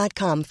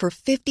BlueNile.com for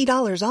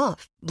 $50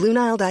 off.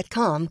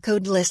 BlueNile.com,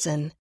 code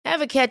LISTEN.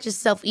 Ever catch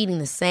yourself eating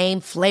the same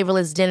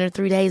flavorless dinner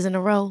 3 days in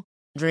a row?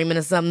 Dreaming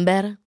of something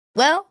better?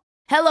 Well,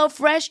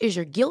 HelloFresh is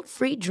your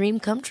guilt-free dream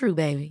come true,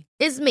 baby.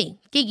 It's me,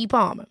 Keke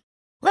Palmer.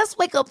 Let's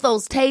wake up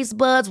those taste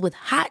buds with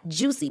hot,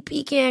 juicy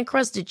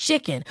pecan-crusted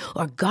chicken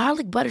or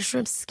garlic butter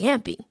shrimp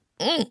scampi.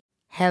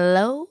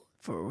 Hello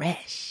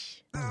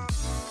Fresh.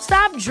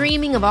 Stop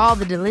dreaming of all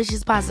the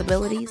delicious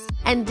possibilities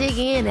and dig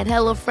in at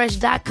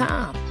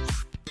HelloFresh.com.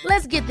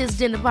 Let's get this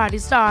dinner party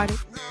started.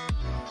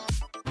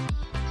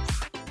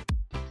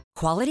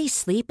 Quality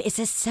sleep is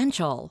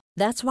essential.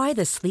 That's why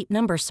the Sleep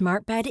Number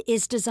Smart Bed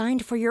is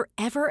designed for your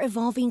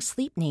ever-evolving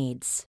sleep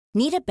needs.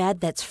 Need a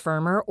bed that's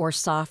firmer or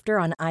softer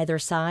on either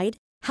side?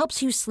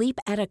 Helps you sleep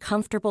at a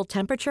comfortable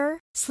temperature?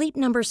 Sleep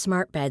Number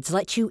Smart Beds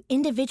let you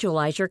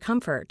individualize your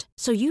comfort,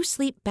 so you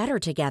sleep better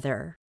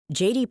together.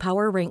 J.D.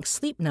 Power ranks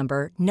Sleep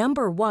Number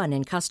number 1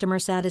 in customer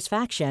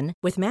satisfaction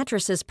with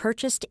mattresses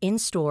purchased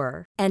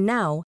in-store. And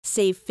now,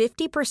 save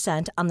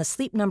 50% on the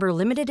Sleep Number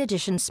Limited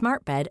Edition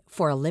Smart Bed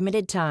for a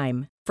limited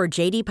time. For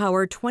J.D.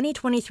 Power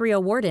 2023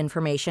 award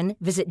information,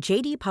 visit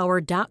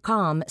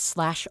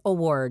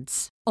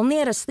jdpower.com/awards.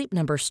 Only at a Sleep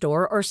Number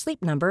store or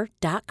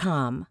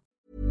sleepnumber.com.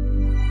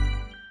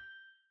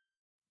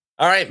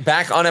 All right,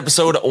 back on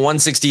episode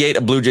 168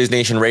 of Blue Jays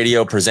Nation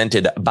Radio,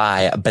 presented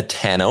by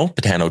Betano,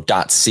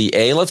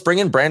 betano.ca. Let's bring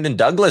in Brandon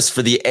Douglas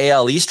for the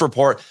AL East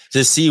report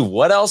to see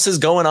what else is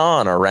going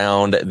on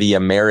around the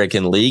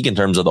American League in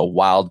terms of the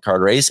wild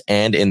card race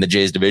and in the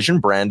Jays division.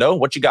 Brando,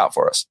 what you got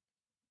for us?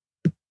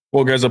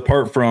 Well, guys,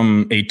 apart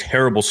from a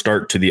terrible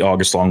start to the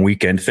August long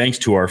weekend, thanks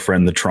to our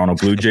friend, the Toronto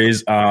Blue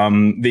Jays,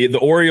 the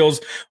Orioles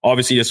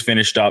obviously just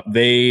finished up.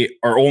 They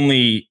are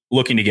only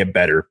looking to get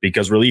better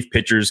because relief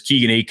pitchers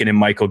Keegan Aiken and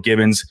Michael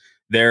Gibbons,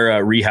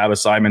 their rehab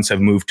assignments have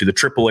moved to the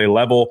AAA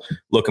level,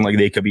 looking like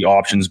they could be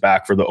options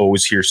back for the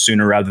O's here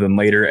sooner rather than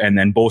later. And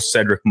then both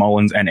Cedric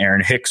Mullins and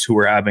Aaron Hicks, who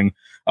are having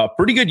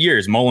pretty good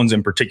years, Mullins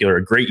in particular,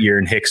 a great year,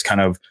 and Hicks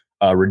kind of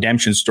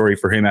redemption story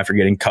for him after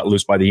getting cut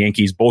loose by the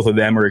Yankees. Both of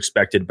them are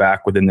expected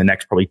back within the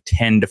next probably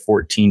 10 to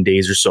 14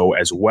 days or so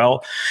as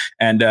well.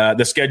 And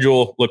the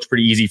schedule looks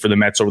pretty easy for the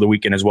Mets over the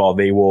weekend as well.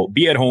 They will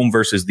be at home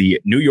versus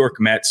the New York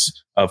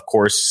Mets, of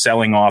course,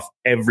 selling off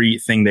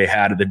everything they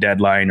had at the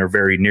deadline, or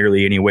very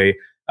nearly anyway.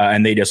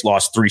 And they just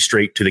lost 3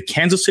 straight to the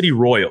Kansas City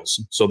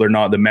Royals. So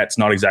the Mets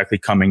not exactly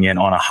coming in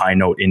on a high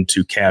note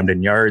into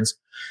Camden Yards.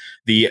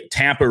 The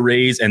Tampa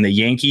Rays and the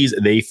Yankees,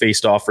 they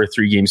faced off for a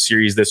 3-game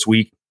series this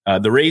week.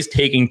 The Rays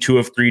taking 2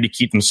 of 3 to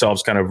keep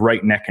themselves kind of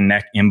right neck and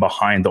neck in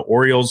behind the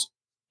Orioles.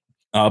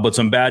 But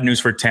some bad news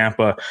for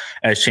Tampa,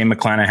 as Shane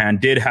McClanahan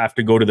did have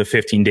to go to the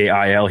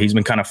 15-day IL. He's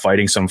been kind of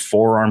fighting some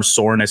forearm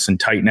soreness and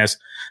tightness,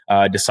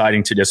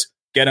 deciding to just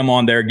get him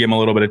on there, give him a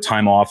little bit of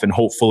time off, and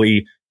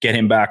hopefully get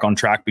him back on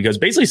track, because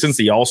basically since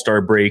the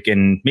All-Star break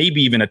and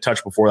maybe even a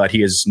touch before that, he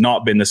has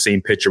not been the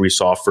same pitcher we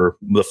saw for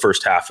the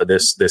first half of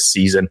this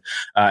season.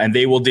 And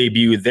they will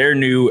debut their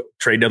new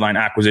trade deadline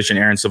acquisition,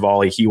 Aaron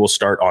Savali. He will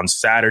start on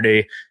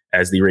Saturday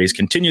as the Rays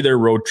continue their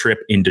road trip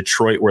in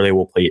Detroit, where they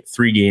will play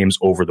 3 games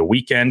over the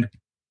weekend.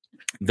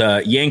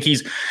 The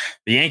Yankees,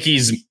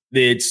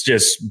 it's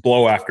just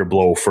blow after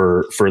blow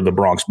for the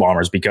Bronx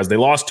Bombers, because they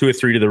lost 2 of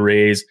 3 to the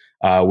Rays.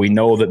 We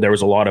know that there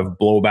was a lot of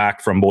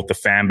blowback from both the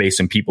fan base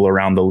and people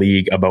around the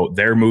league about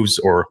their moves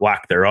or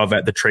lack thereof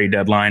at the trade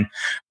deadline.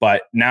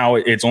 But now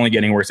it's only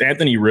getting worse.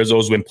 Anthony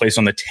Rizzo's been placed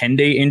on the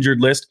 10-day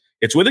injured list.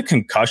 It's with a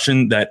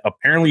concussion that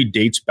apparently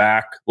dates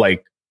back,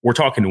 like, we're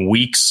talking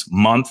weeks,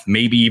 month,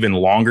 maybe even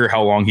longer,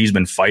 how long he's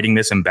been fighting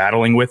this and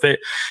battling with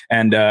it.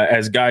 And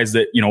as guys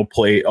that,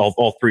 play,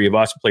 all 3 of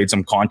us played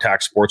some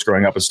contact sports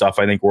growing up and stuff,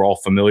 I think we're all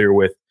familiar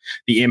with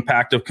the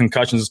impact of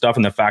concussions and stuff,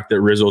 and the fact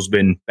that Rizzo's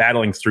been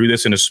battling through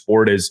this in a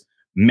sport as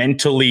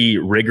mentally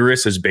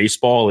rigorous as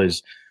baseball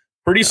is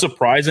pretty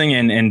surprising,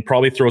 and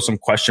probably throw some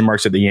question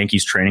marks at the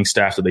Yankees training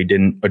staff that they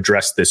didn't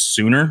address this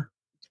sooner.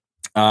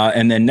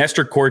 And then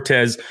Nestor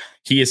Cortez,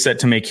 he is set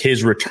to make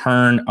his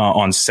return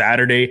on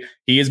Saturday.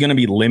 He is going to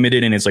be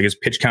limited in his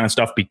pitch count and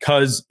stuff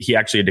because he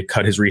actually had to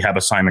cut his rehab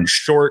assignment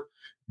short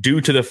due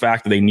to the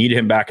fact that they needed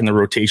him back in the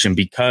rotation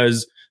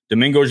because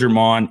Domingo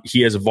Germán,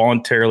 he has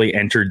voluntarily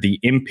entered the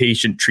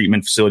inpatient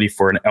treatment facility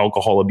for an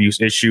alcohol abuse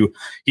issue.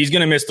 He's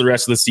going to miss the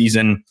rest of the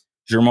season.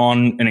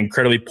 Germán, an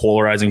incredibly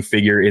polarizing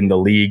figure in the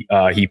league.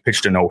 He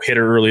pitched a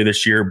no-hitter earlier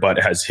this year,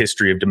 but has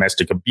history of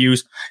domestic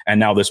abuse. And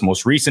now this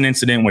most recent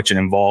incident, which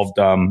involved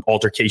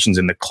altercations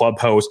in the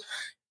clubhouse.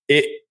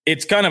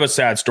 It's kind of a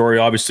sad story.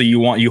 Obviously,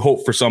 you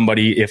hope for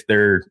somebody, if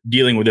they're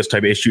dealing with this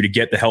type of issue, to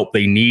get the help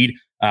they need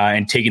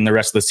and taking the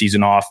rest of the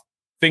season off.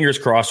 Fingers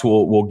crossed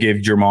we'll give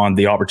Germán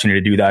the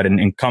opportunity to do that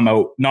and come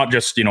out not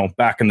just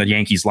back in the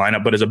Yankees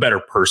lineup, but as a better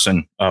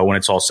person when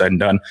it's all said and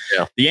done.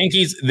 Yeah. The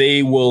Yankees,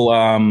 they will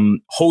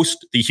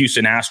host the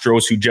Houston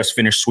Astros, who just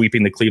finished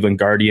sweeping the Cleveland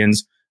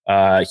Guardians.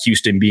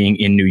 Houston being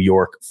in New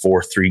York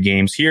for 3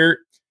 games here,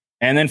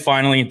 and then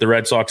finally the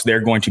Red Sox,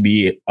 they're going to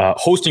be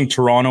hosting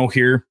Toronto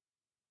here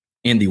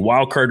in the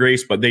wild card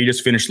race, but they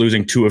just finished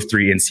losing 2 of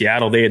 3 in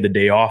Seattle. They had the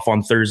day off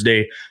on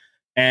Thursday.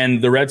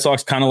 And the Red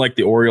Sox, kind of like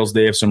the Orioles,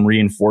 they have some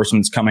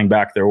reinforcements coming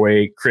back their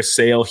way. Chris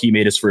Sale, he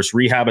made his first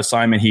rehab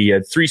assignment. He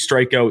had 3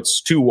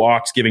 strikeouts, 2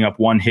 walks, giving up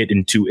 1 hit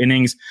in 2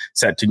 innings,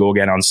 set to go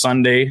again on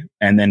Sunday.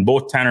 And then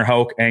both Tanner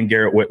Houck and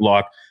Garrett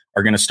Whitlock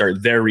are going to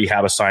start their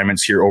rehab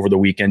assignments here over the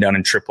weekend down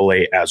in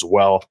AAA as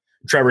well.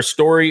 Trevor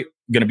Story,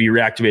 going to be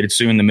reactivated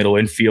soon, the middle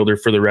infielder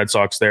for the Red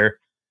Sox there.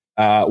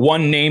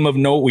 One name of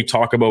note, we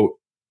talk about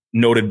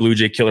noted Blue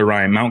Jay killer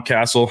Ryan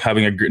Mountcastle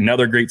having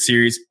another great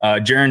series.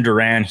 Jarren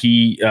Duran,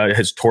 he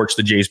has torched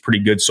the Jays pretty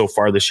good so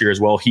far this year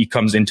as well. He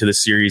comes into the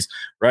series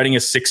riding a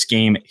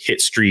 6-game hit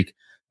streak.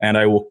 And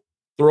I will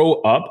throw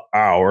up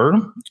our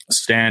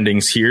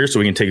standings here so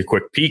we can take a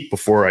quick peek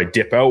before I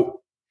dip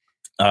out.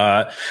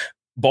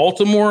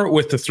 Baltimore,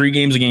 with the 3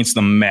 games against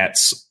the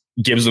Mets,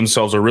 gives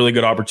themselves a really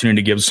good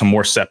opportunity to give some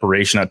more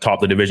separation at top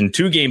of the division.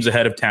 2 games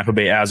ahead of Tampa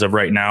Bay as of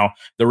right now.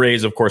 The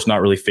Rays, of course, not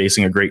really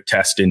facing a great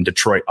test in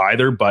Detroit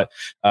either, but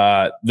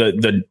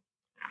the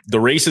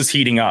race is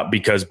heating up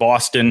because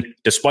Boston,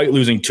 despite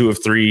losing 2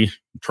 of 3,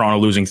 Toronto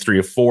losing 3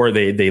 of 4,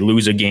 they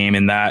lose a game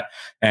in that.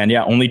 And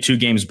yeah, only 2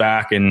 games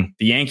back. And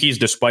the Yankees,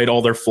 despite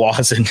all their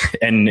flaws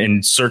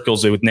and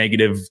circles with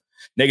negative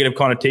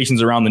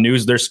connotations around the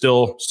news, they're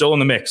still in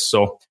the mix.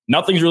 So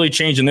nothing's really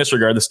changed in this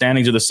regard. The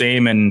standings are the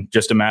same, and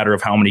just a matter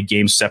of how many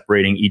games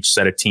separating each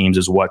set of teams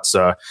is what's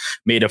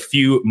made a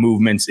few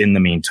movements in the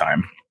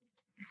meantime.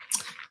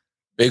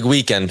 Big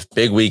weekend,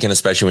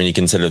 especially when you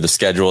consider the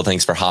schedule.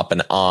 Thanks for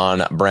hopping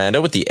on,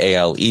 Brando, with the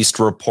AL East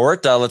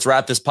report. Let's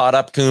wrap this pod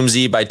up,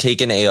 Coombsy, by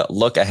taking a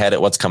look ahead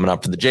at what's coming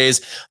up for the Jays.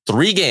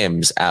 3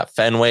 games at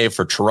Fenway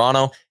for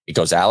Toronto. It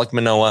goes Alek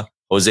Manoah,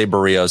 Jose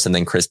Barrios, and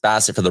then Chris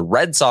Bassett. For the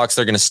Red Sox,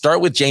 they're going to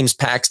start with James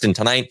Paxton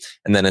tonight,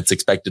 and then it's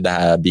expected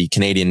to be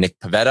Canadian Nick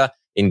Pivetta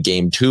in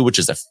Game 2, which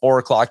is at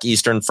 4:00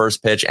 Eastern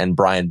first pitch, and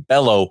Brian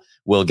Bello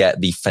will get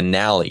the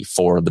finale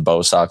for the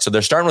Bo Sox. So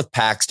they're starting with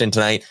Paxton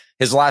tonight.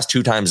 His last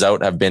 2 times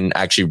out have been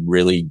actually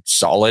really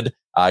solid.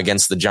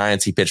 Against the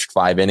Giants, he pitched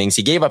 5 innings.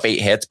 He gave up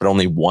 8 hits, but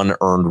only 1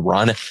 earned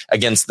run.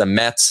 Against the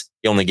Mets,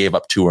 he only gave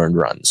up 2 earned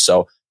runs.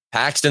 So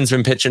Paxton's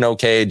been pitching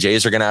okay.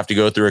 Jays are going to have to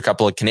go through a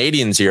couple of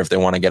Canadians here if they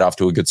want to get off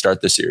to a good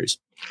start this series.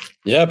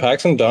 Yeah,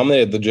 Paxton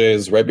dominated the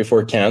Jays right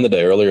before Canada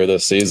Day earlier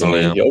this season. Oh,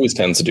 yeah. He always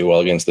tends to do well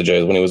against the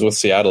Jays. When he was with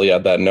Seattle, he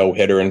had that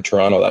no-hitter in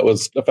Toronto. That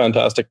was a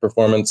fantastic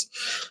performance.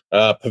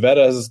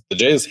 Pivetta, the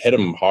Jays hit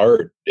him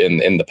hard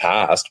in the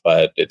past,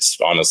 but it's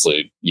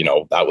honestly,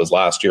 that was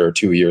last year or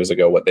 2 years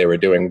ago. What they were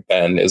doing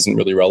then isn't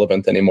really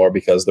relevant anymore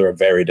because they're a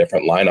very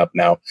different lineup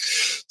now.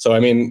 So,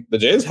 the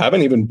Jays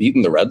haven't even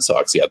beaten the Red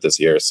Sox yet this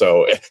year.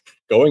 So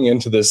going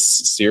into this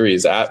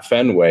series at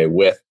Fenway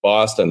with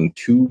Boston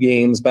 2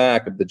 games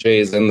back of the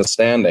Jays in the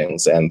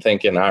standings and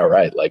thinking, all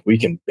right, we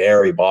can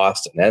bury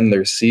Boston, end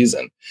their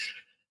season.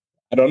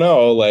 I don't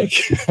know.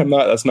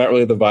 That's not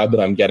really the vibe that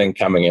I'm getting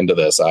coming into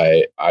this.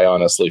 I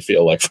honestly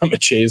feel like from a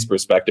Jays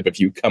perspective, if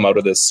you come out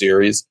of this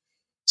series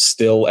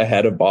still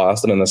ahead of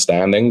Boston in the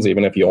standings,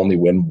 even if you only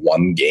win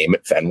 1 game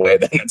at Fenway,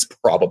 then it's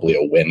probably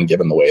a win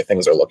given the way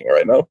things are looking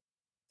right now.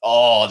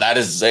 Oh, that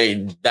is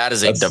a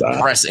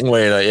depressing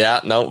way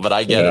to, but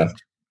I get it.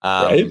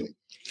 Right?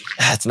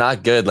 It's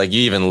not good.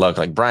 You even look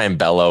like Brian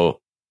Bello.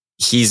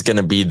 He's going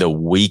to be the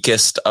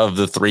weakest of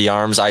the 3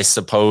 arms, I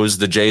suppose,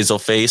 the Jays will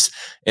face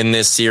in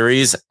this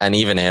series. And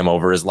even him,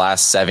 over his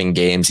last 7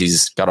 games,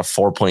 he's got a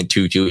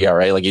 4.22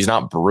 ERA. He's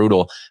not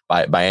brutal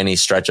by any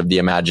stretch of the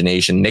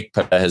imagination. Nick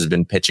Pivetta has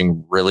been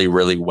pitching really,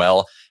 really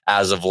well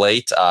as of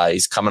late.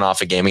 He's coming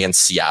off a game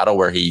against Seattle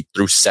where he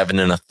threw 7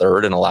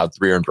 1/3 and allowed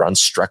 3 earned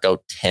runs, struck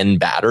out 10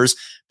 batters.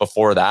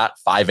 Before that,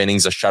 5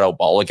 innings of shutout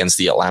ball against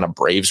the Atlanta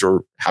Braves,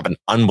 who have an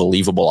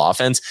unbelievable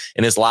offense.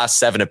 In his last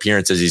 7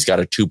 appearances, he's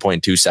got a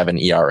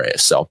 2.27 ERA.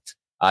 So,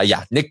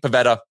 Nick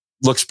Pivetta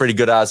looks pretty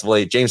good as of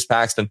late. James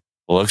Paxton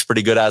looks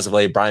pretty good as of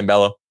late. Brian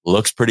Bello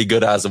looks pretty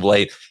good as of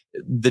late.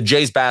 The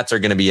Jays bats are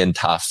going to be in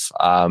tough.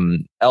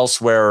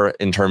 Elsewhere,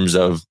 in terms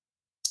of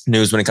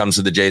news when it comes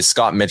to the Jays.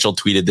 Scott Mitchell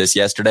tweeted this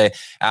yesterday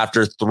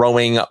after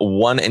throwing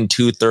 1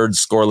 2/3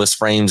 scoreless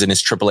frames in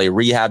his AAA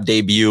rehab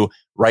debut.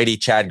 Righty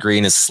Chad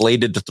Green is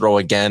slated to throw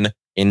again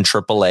in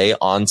AAA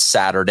on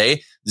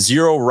Saturday.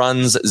 0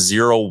 runs,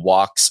 0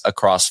 walks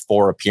across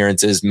 4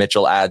 appearances.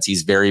 Mitchell adds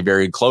he's very,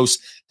 very close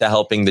to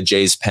helping the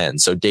Jays pen.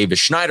 So Davis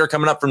Schneider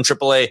coming up from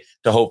AAA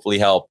to hopefully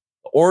help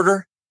the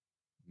order.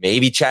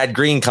 Maybe Chad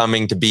Green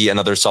coming to be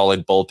another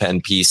solid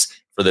bullpen piece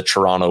for the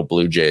Toronto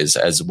Blue Jays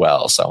as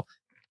well. So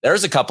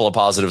there's a couple of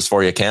positives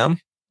for you, Cam.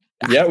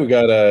 Yeah, we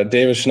got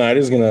Davis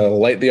Schneider's going to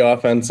light the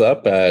offense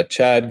up.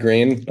 Chad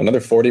Green, another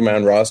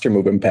 40-man roster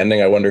move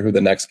impending. I wonder who the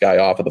next guy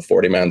off of the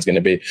 40-man is going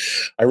to be.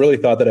 I really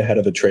thought that ahead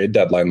of the trade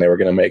deadline, they were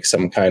going to make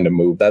some kind of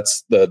move.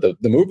 That's the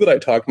move that I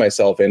talked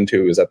myself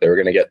into, is that they were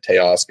going to get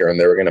Teoscar and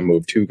they were going to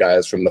move 2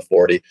 guys from the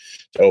 40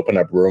 to open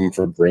up room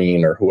for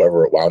Green or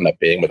whoever it wound up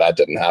being, but that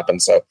didn't happen.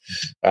 So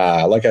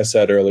like I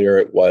said earlier,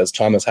 it was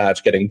Thomas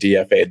Hatch getting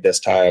DFA'd this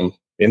time.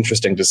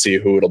 Interesting to see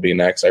who it'll be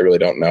next. I really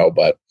don't know,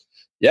 but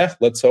yeah,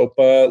 let's hope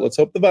the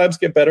vibes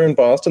get better in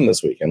Boston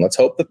this weekend. Let's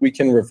hope that we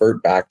can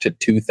revert back to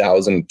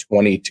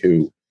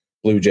 2022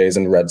 Blue Jays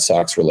and Red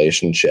Sox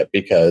relationship,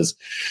 because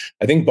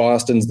I think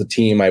Boston's the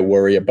team I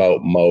worry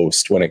about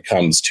most when it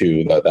comes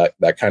to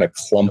that kind of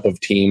clump of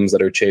teams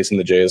that are chasing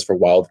the Jays for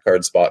wild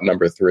card spot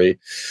number 3.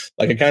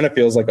 Like, it kind of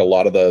feels like a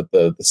lot of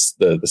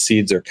the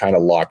seeds are kind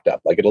of locked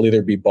up. Like, it'll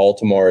either be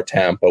Baltimore or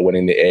Tampa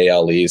winning the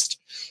AL East.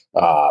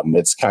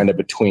 It's kind of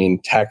between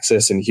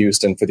Texas and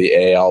Houston for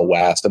the AL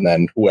West, and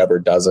then whoever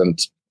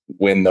doesn't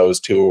win those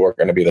 2 are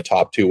going to be the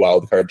top 2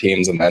 wildcard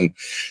teams. And then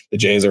the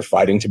Jays are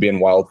fighting to be in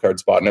wildcard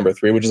spot number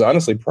 3, which is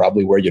honestly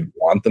probably where you'd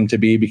want them to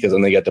be, because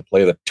then they get to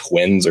play the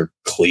Twins or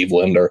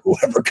Cleveland or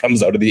whoever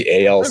comes out of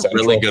the AL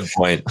Central. Really good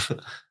point.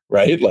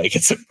 Right? Like,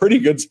 it's a pretty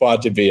good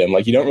spot to be in.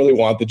 Like, you don't really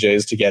want the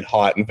Jays to get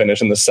hot and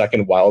finish in the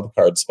second wild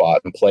card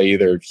spot and play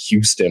either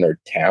Houston or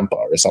Tampa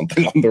or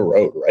something on the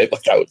road, right?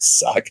 Like, that would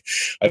suck.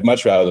 I'd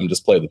much rather them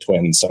just play the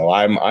Twins. So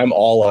I'm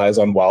all eyes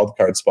on wild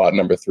card spot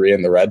number 3,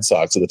 and the Red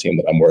Sox are the team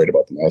that I'm worried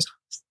about the most.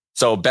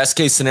 So best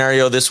case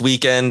scenario this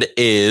weekend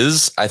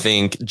is, I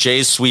think,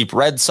 Jays sweep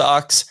Red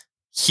Sox,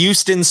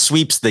 Houston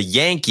sweeps the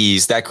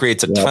Yankees. That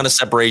creates a ton of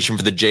separation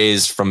for the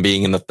Jays from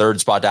being in the 3rd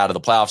spot out of the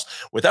playoffs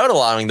without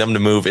allowing them to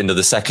move into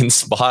the 2nd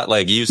spot,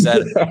 like you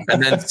said.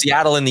 And then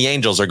Seattle and the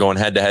Angels are going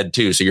head to head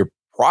too. So you're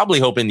probably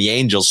hoping the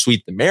Angels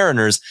sweep the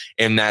Mariners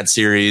in that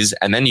series.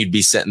 And then you'd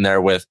be sitting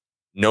there with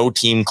no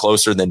team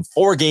closer than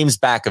 4 games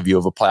back of you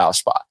of a playoff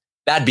spot.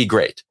 That'd be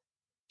great.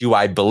 Do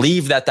I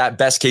believe that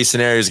best case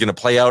scenario is going to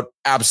play out?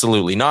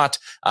 Absolutely not.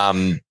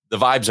 The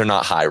vibes are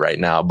not high right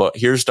now, but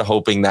here's to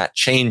hoping that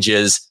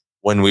changes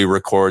when we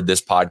record this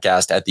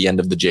podcast at the end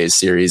of the Jays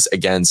series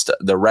against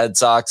the Red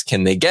Sox.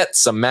 Can they get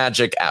some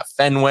magic at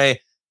Fenway?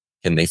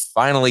 Can they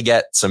finally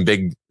get some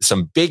big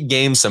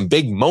games, some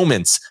big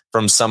moments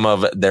from some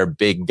of their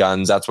big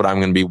guns? That's what I'm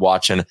going to be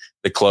watching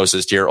the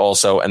closest here.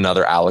 Also,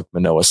 another Alek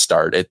Manoah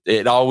start.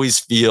 It always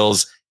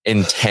feels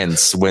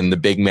intense when the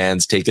big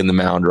man's taking the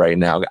mound right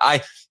now.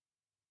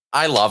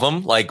 I love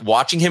him. Like,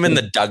 watching him in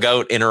the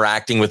dugout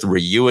interacting with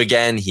Ryu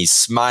again. He's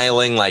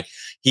smiling. Like,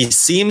 he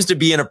seems to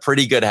be in a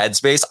pretty good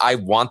headspace. I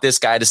want this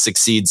guy to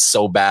succeed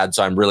so bad.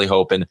 So I'm really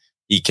hoping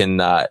he can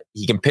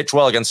pitch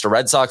well against a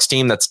Red Sox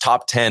team that's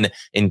top 10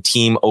 in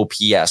team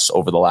OPS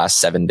over the last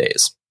 7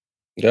 days.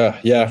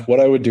 Yeah. What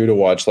I would do to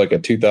watch like a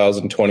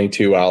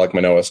 2022 Alek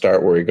Manoah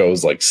start where he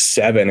goes like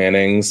 7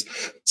 innings,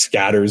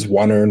 scatters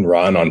 1 earned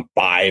run on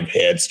 5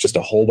 hits, just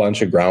a whole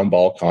bunch of ground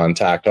ball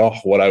contact. Oh,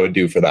 what I would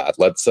do for that.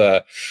 Let's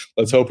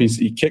hope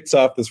he kicks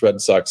off this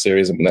Red Sox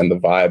series and then the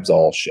vibes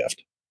all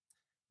shift.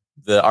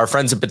 Our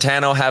friends at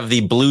Betano have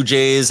the Blue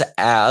Jays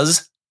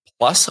as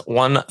plus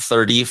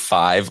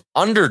 135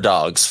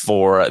 underdogs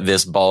for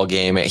this ball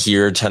game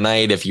here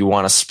tonight. If you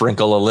want to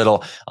sprinkle a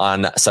little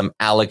on some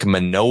Alek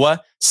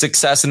Manoah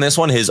success in this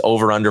one, his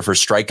over-under for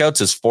strikeouts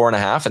is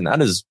 4.5, and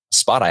that is a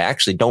spot I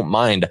actually don't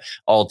mind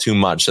all too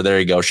much. So there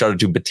you go. Shout out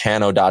to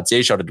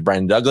Betano.ca. Shout out to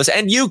Brandon Douglas.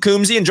 And you,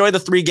 Coombsy, enjoy the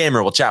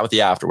 3-gamer. We'll chat with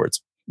you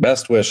afterwards.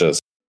 Best wishes.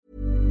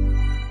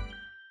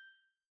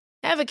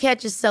 Ever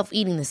catch yourself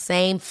eating the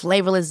same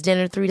flavorless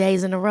dinner 3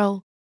 days in a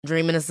row?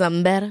 Dreaming of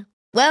something better?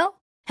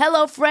 Well,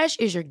 HelloFresh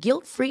is your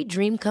guilt-free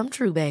dream come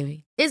true,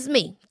 baby. It's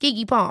me,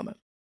 Keke Palmer.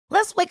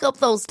 Let's wake up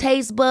those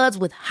taste buds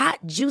with hot,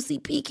 juicy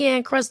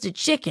pecan-crusted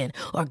chicken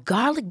or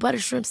garlic butter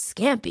shrimp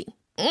scampi.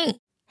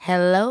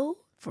 Hello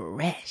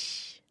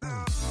Fresh.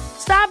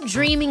 Stop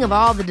dreaming of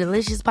all the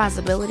delicious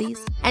possibilities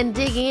and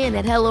dig in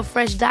at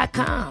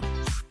HelloFresh.com.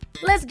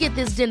 Let's get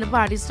this dinner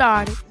party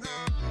started.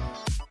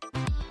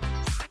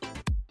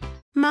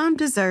 Mom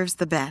deserves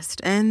the best,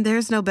 and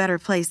there's no better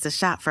place to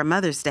shop for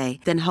Mother's Day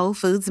than Whole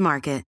Foods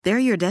Market. They're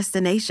your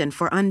destination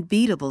for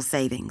unbeatable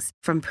savings,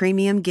 from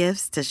premium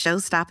gifts to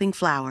show-stopping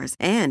flowers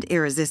and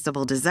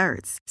irresistible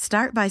desserts.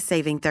 Start by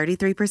saving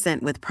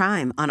 33% with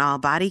Prime on all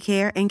body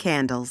care and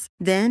candles.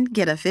 Then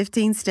get a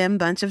 15-stem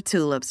bunch of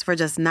tulips for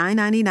just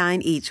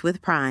 $9.99 each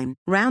with Prime.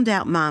 Round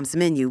out Mom's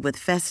menu with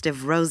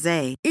festive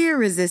rosé,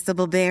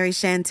 irresistible berry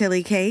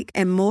chantilly cake,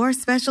 and more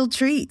special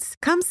treats.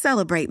 Come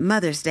celebrate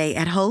Mother's Day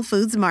at Whole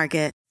Foods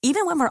Market.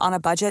 Even when we're on a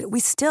budget, we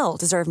still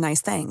deserve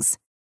nice things.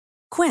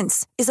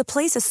 Quince is a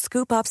place to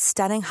scoop up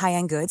stunning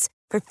high-end goods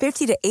for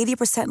 50 to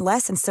 80%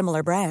 less than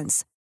similar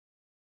brands.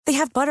 They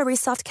have buttery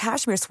soft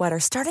cashmere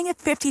sweaters starting at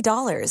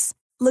 $50,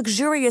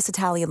 luxurious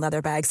Italian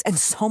leather bags, and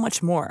so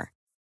much more.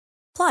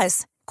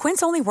 Plus,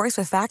 Quince only works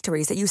with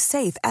factories that use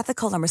safe,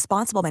 ethical, and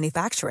responsible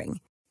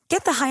manufacturing.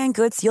 Get the high-end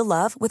goods you'll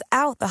love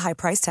without the high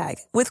price tag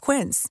with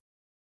Quince.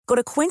 Go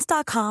to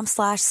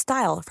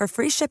quince.com/style for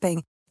free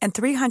shipping and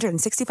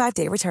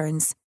 365-day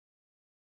returns.